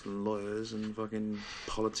in life, and lawyers and fucking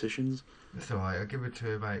politicians. It's alright, I'll give it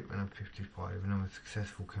to about when I'm 55 and I'm a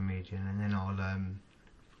successful comedian, and then I'll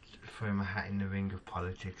throw my hat in the ring of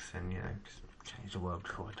politics and, just change the world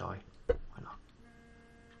before I die. Why not?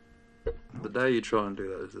 The day you try and do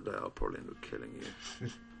that is the day I'll probably end up killing you.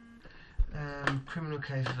 Criminal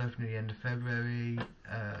cases open at the end of February.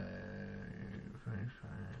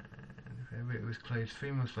 It was closed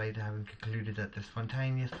 3 months later, having concluded that the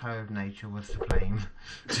spontaneous power of nature was to blame.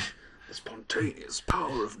 The spontaneous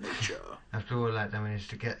power of nature. After all that, they managed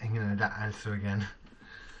to get that answer again.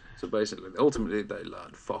 So basically, ultimately, they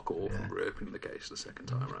learned fuck all from reopening the case the second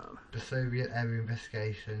time around. The Soviet-era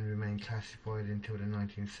investigation remained classified until the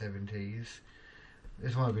 1970s.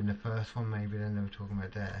 This might have been the first one, maybe, then they were talking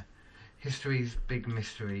about there. History's big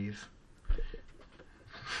mysteries.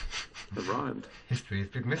 It rhymed. History's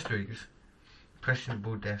big mysteries.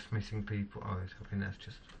 Questionable deaths, missing people. I think that's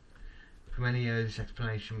just... For many years, this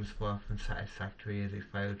explanation was far from satisfactory, as it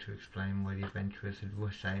failed to explain why the adventurers had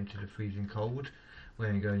rushed out into the freezing cold,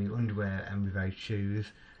 wearing only underwear and without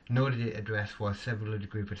shoes, nor did it address why several of the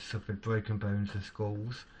group had suffered broken bones and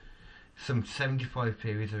skulls. Some 75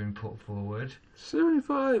 theories have been put forward.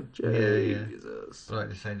 75? Jesus. Yeah. I'd like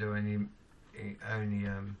to say they're only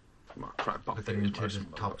looking into the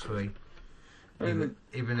top 3.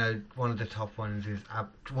 Even though one of the top ones is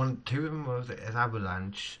two of them is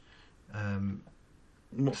Avalanche,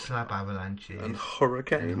 slab avalanches and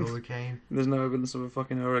hurricane. There's no evidence of a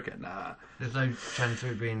fucking hurricane. Nah. There's no chance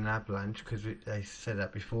of it being an avalanche because they said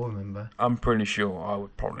that before. Remember? I'm pretty sure I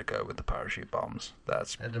would probably go with the parachute bombs.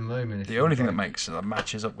 That's at the moment the only thing that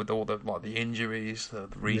matches up with all the the injuries, the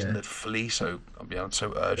reason they'd flee so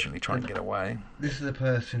urgently trying to get away. This is a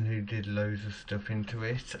person who did loads of stuff into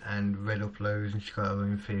it and read up loads, and she got her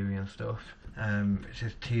own theory and stuff. It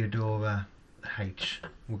says Theodora H.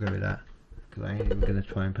 We'll go with that. Because I ain't even going to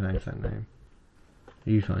try and pronounce that name. Are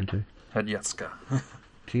you trying to? Hadjevska.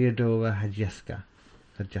 Theodora Hadjevska.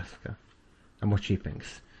 And what she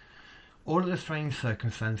thinks. All of the strange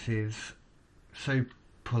circumstances so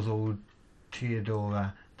puzzled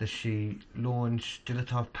Theodora that she launched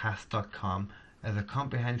DiletantePass.com as a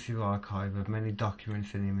comprehensive archive of many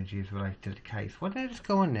documents and images related to the case. What did I just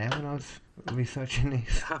go on there when I was researching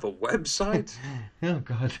this? Have a website? Oh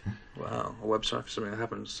God. Wow, a website for something that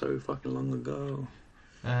happened so fucking long ago.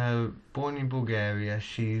 Born in Bulgaria,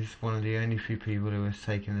 she's one of the only few people who has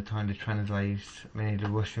taken the time to translate many of the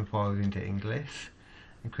Russian files into English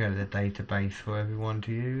and created a database for everyone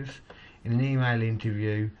to use. In an email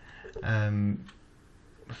interview,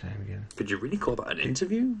 what's that again? Could you really call that an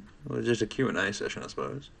interview? Or just a Q&A session, I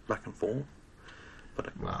suppose? Back and forth?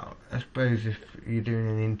 Well, I suppose if you're doing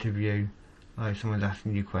an interview, like someone's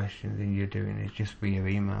asking you questions and you're doing it just via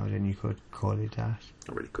email, then you could call it that.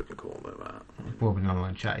 I really couldn't call it that. It's more of an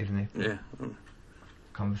online chat, isn't it? Yeah.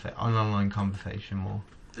 An online conversation more.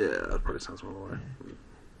 Yeah, that probably sounds more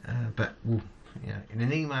right. But, in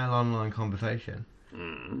an email online conversation,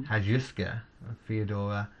 Hadjevska,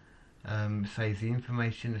 Theodora, says the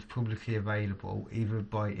information is publicly available either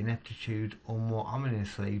by ineptitude or more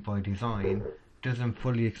ominously by design doesn't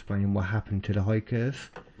fully explain what happened to the hikers.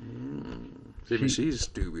 She's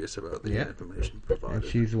dubious about the information And provided.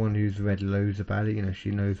 she's the one who's read loads about it. You know,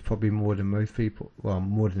 she knows probably more than most people. Well,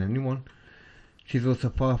 more than anyone. She's also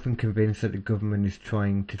far from convinced that the government is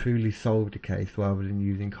trying to truly solve the case rather than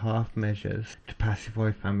using half measures to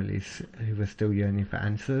pacify families who are still yearning for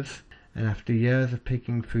answers. And after years of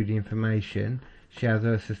picking through the information, she has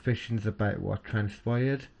her suspicions about what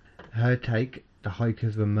transpired. Her take, the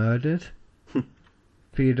hikers were murdered.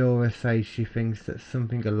 Theodora says she thinks that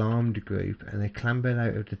something alarmed the group and they clambered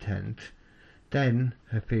out of the tent. Then,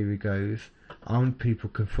 her theory goes, armed people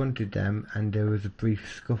confronted them and there was a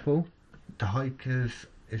brief scuffle. The hikers,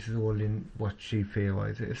 this is all in what she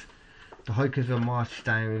theorises, the hikers were marched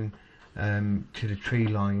down to the tree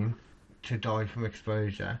line to die from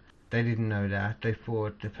exposure. They didn't know that. They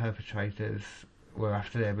thought the perpetrators were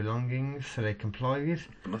after their belongings, so they complied.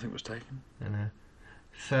 But nothing was taken.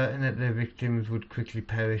 Certain that their victims would quickly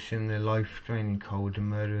perish in the life-draining cold, the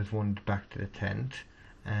murderers wandered back to the tent.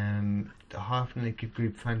 The half-naked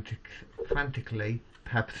group frantically,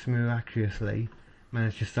 perhaps miraculously,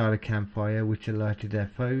 managed to start a campfire which alerted their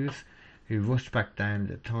foes, who rushed back down at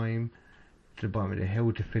the time to the bottom of the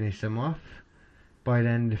hill to finish them off. By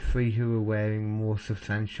then, the three who were wearing more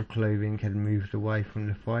substantial clothing had moved away from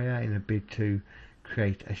the fire in a bid to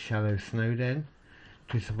create a shallow snow den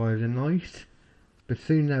to survive the night. But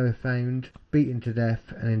soon they were found, beaten to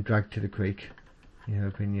death, and then dragged to the creek, in her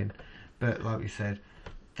opinion. But like we said,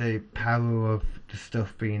 the power of the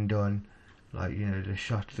stuff being done, like, you know, the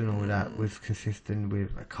shots and all that, was consistent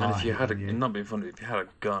with a car. And if you had hitting you. not being funny, if you had a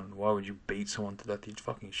gun, why would you beat someone to death? You'd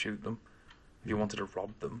fucking shoot them if you wanted to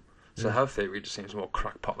rob them. So her theory just seems more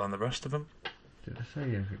crackpot than the rest of them. Did I say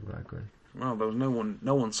anything about gun? Well, there was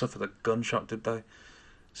no one suffered a gunshot, did they?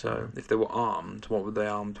 So if they were armed, what were they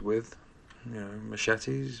armed with? You know,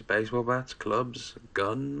 machetes, baseball bats, clubs,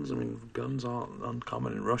 guns. I mean, guns aren't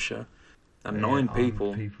uncommon in Russia. And Yeah, 9 armed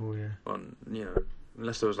people. people, yeah. Well, you know,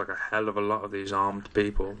 unless there was like a hell of a lot of these armed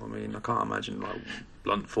people. I mean, I can't imagine like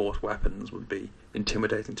blunt force weapons would be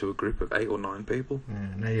intimidating to a group of 8 or 9 people. Yeah,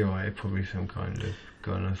 no, you're right. Probably some kind of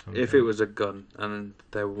gun or something. If it was a gun and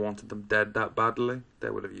they wanted them dead that badly, they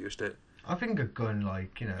would have used it. I think a gun,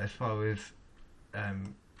 like, you know, as far as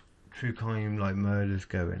true crime, like murders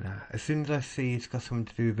going, as soon as I see it's got something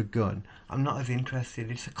to do with a gun, I'm not as interested.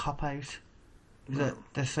 It's a cop out.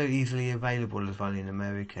 They're so easily available as well in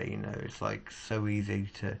America, you know. It's like so easy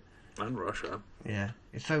to. And Russia. Yeah,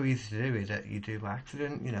 it's so easy to do it that you do by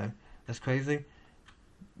accident, you know. That's crazy.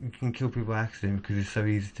 You can kill people by accident because it's so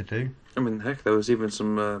easy to do. I mean, heck, there was even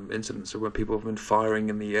some incidents where people have been firing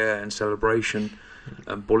in the air in celebration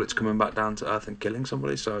and bullets coming back down to earth and killing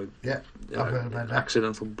somebody. So, Yeah, you I've know, heard about that.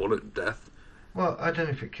 accidental bullet death. Well, I don't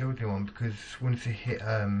know if it killed anyone because once it hit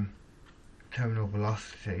terminal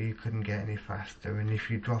velocity, you couldn't get any faster. And if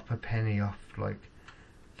you drop a penny off like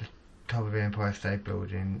the top of the Empire State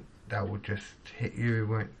Building, that would just hit you. It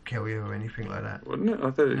won't kill you or anything like that. Wouldn't it?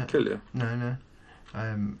 I thought it'd kill you. No.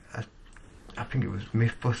 I think it was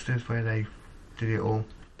Mythbusters where they did it all.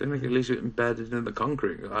 Didn't think at least it embedded in the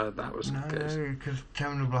concrete. That was the case. No, because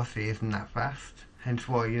terminal velocity isn't that fast. Hence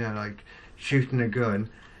why, you know, like shooting a gun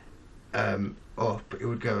up, it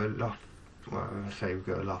would go a lot. Well, I say it would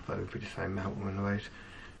go a lot further, but the same mountain anyways.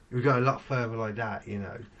 It would go a lot further like that, you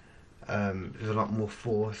know. There's a lot more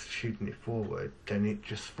force shooting it forward than it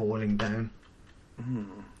just falling down.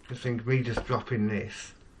 I think me just dropping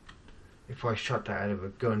this, if I shot that out of a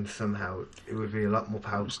gun somehow, it would be a lot more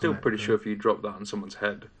powerful. I'm still pretty sure if you drop that on someone's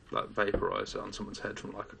head, like vaporize it on someone's head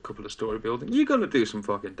from like a couple of story building, you're gonna do some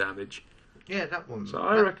fucking damage. Yeah, that one. So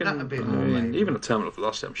I reckon, that'd be I more mean, like- even at terminal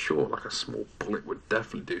velocity, I'm sure like a small bullet would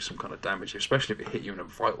definitely do some kind of damage, especially if it hit you in a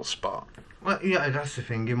vital spot. Well, yeah, that's the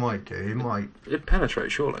thing. It might do. It might. It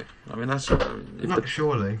penetrates, surely. I mean, that's if Not the,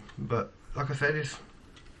 surely, but like I said, it's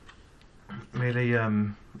really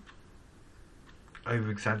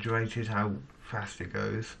over-exaggerated how fast it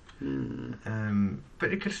goes.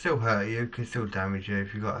 But it could still hurt you. It could still damage you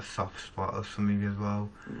if you've got a soft spot or something as well.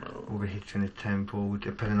 no. Or it hits you in the temple,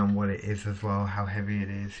 depending on what it is as well, how heavy it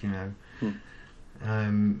is, you know.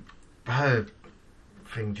 Her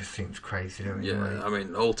thing just seems crazy, don't you? Yeah, I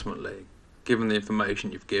mean, ultimately, given the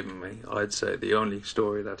information you've given me, I'd say the only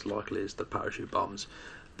story that's likely is the parachute bombs.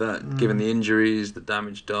 That, given the injuries, the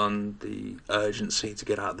damage done, the urgency to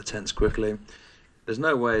get out of the tents quickly, there's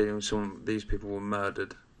no way these people were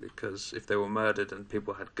murdered. Because if they were murdered and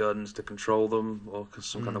people had guns to control them or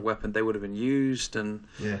some kind of weapon, they would have been used, and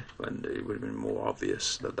when it would have been more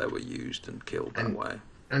obvious that they were used and killed that way.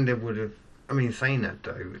 And they would have. I mean, saying that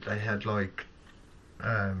though, they had like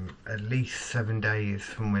at least 7 days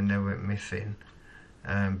from when they went missing,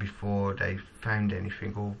 before they found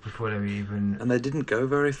anything, or before they were even... And they didn't go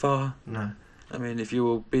very far. No. I mean, if you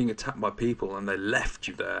were being attacked by people and they left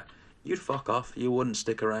you there, you'd fuck off. You wouldn't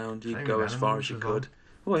stick around. You'd go as far as you could.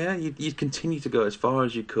 Well, yeah, you'd continue to go as far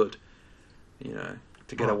as you could, you know,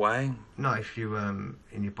 to get away. Not if you in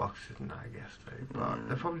your boxes and that, I guess, though. But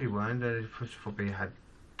they probably weren't. They probably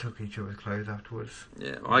took each other's clothes afterwards.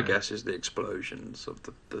 Yeah, my guess is the explosions of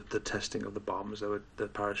the testing of the bombs, the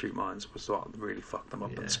parachute mines, was what really fucked them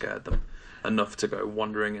up and scared them enough to go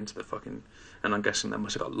wandering into the fucking... And I'm guessing they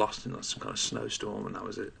must have got lost in some kind of snowstorm, and that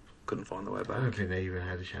was it. Couldn't find their way back. I don't think they even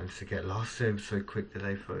had a chance to get lost. They were so quick that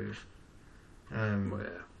they froze. Well,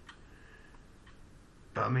 yeah.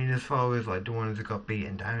 But I mean, as far as like the ones that got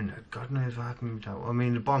beaten down, God knows what happened with that. I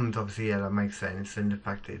mean, the bombs, obviously, yeah, that makes sense, and the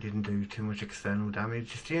fact that it didn't do too much external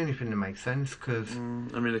damage, it's the only thing that makes sense, because...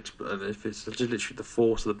 I mean, if it's just literally the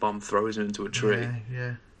force of the bomb throws him into a tree,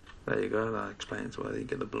 yeah. There you go, that explains why you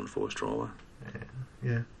get the blunt force trauma.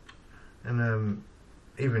 Yeah. And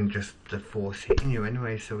even just the force hitting you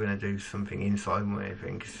anyway, so we're going to do something inside more, I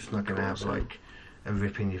think. It's just not going to have, like, a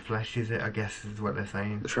rip in your flesh, is it? I guess is what they're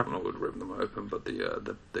saying. The shrapnel would rip them open, but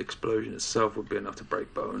the explosion itself would be enough to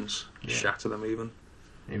break bones, shatter them even.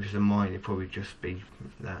 If it was a mine, it'd probably just be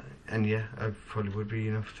that. And yeah, it probably would be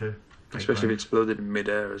enough to... Especially if it exploded in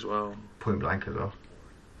mid-air as well. Point blank as well.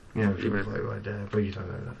 You know, if it was like right there, but you don't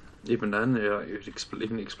know that. Even then,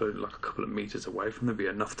 even exploded like a couple of metres away from them, would be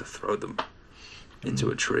enough to throw them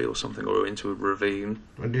into a tree or something, or into a ravine.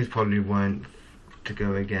 Well, these probably weren't to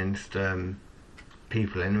go against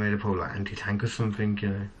people anyway. They're probably like anti-tank or something, you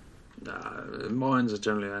know. Nah, mines are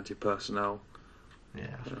generally anti-personnel.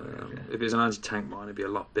 Yeah, If it's an anti-tank mine, it'd be a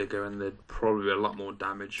lot bigger and there'd probably be a lot more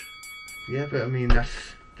damage. Yeah, but I mean,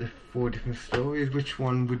 that's the 4 different stories. Which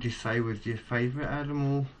one would you say was your favourite out of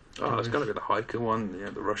them all? Oh, it's got to be the hiker one,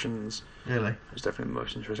 the Russians. Really? It was definitely the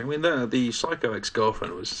most interesting. I mean, the psycho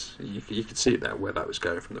ex-girlfriend was... You could see that where that was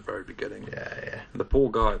going from the very beginning. Yeah. And the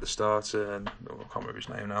poor guy at the start, I can't remember his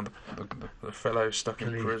name now, the fellow stuck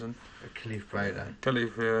in prison. Khalif Browder.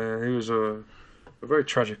 Khalif, he was a very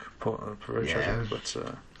tragic, but...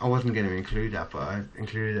 I wasn't going to include that, but I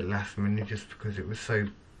included it last minute just because it was so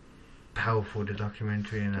powerful, the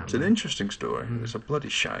documentary. And that it's an interesting story. It's a bloody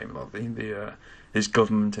shame. His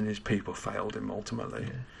government and his people failed him ultimately.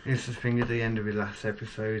 Yeah. It's the thing at the end of his last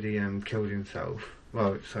episode, he killed himself.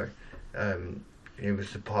 Well, sorry, it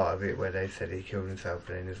was the part of it where they said he killed himself,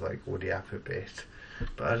 and then there's like all the after bit.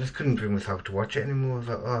 But I just couldn't bring myself to watch it anymore. I was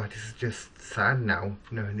like, oh, this is just sad now,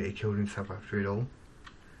 knowing that he killed himself after it all.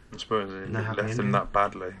 I suppose it left him that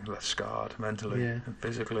badly, left scarred mentally and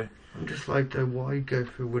physically. I'm just like, why go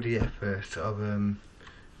through all the effort of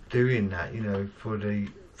doing that, you know, for the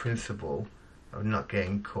principle of not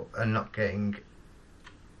getting caught and not getting,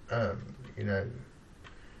 you know,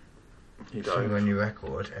 something on your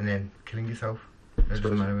record and then killing yourself. It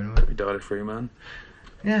doesn't matter anyway. He died a free man.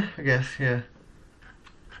 Yeah, I guess, yeah.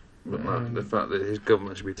 But the fact that his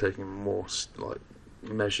government should be taking more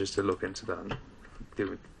measures to look into that and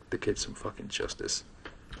give the kids some fucking justice.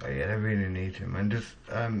 Oh yeah, they really need him. And just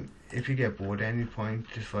if you get bored at any point,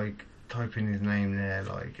 just like type in his name there,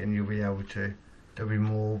 and you'll be able to. There'll be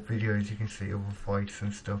more videos you can see of fights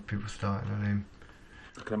and stuff. People starting on him.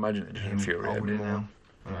 I can imagine it just infuriating now.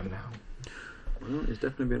 Well, it's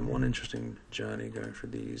definitely been one interesting journey going through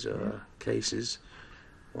these cases.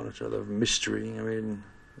 One after another mystery. I mean,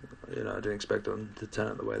 you know, I didn't expect them to turn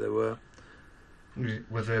out the way they were.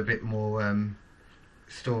 Was there a bit more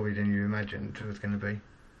story than you imagined it was going to be?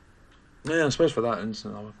 Yeah, I suppose for that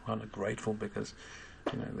instance, I'm kind of grateful because,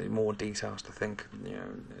 you know, there are more details to think, you know,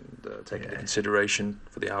 and take into consideration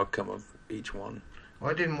for the outcome of each one.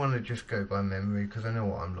 Well, I didn't want to just go by memory because I know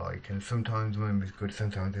what I'm like, and sometimes memory's good,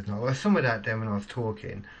 sometimes it's not. Well, some of that then when I was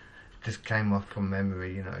talking just came off from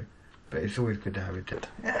memory, you know, but it's always good to have it done.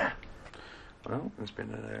 Yeah. Well, it's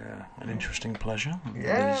been an interesting pleasure.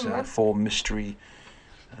 Yeah, these 4 mystery,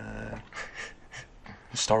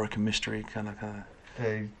 historic and mystery kind of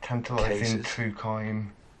the tantalising true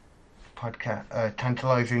crime podcast,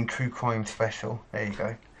 tantalising true crime special. There you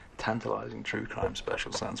go. Tantalising true crime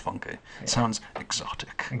special sounds funky. Yeah. Sounds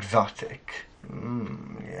exotic. Exotic.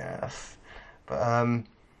 Yes. But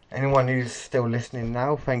anyone who's still listening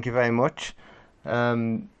now, thank you very much.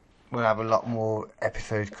 We'll have a lot more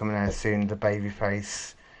episodes coming out soon. The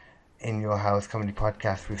Babyface In Your House Comedy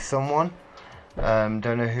Podcast with someone.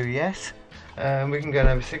 Don't know who yet. We can go and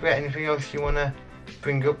have a cigarette. Anything else you want to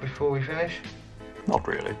bring up before we finish? Not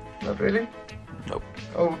really. Not really? Nope.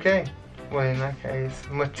 Okay. Well, in that case,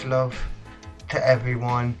 much love to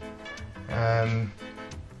everyone.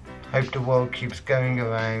 Hope the world keeps going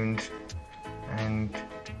around, and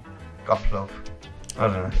God love. I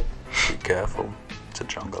don't know. Be careful. It's a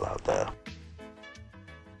jungle out there.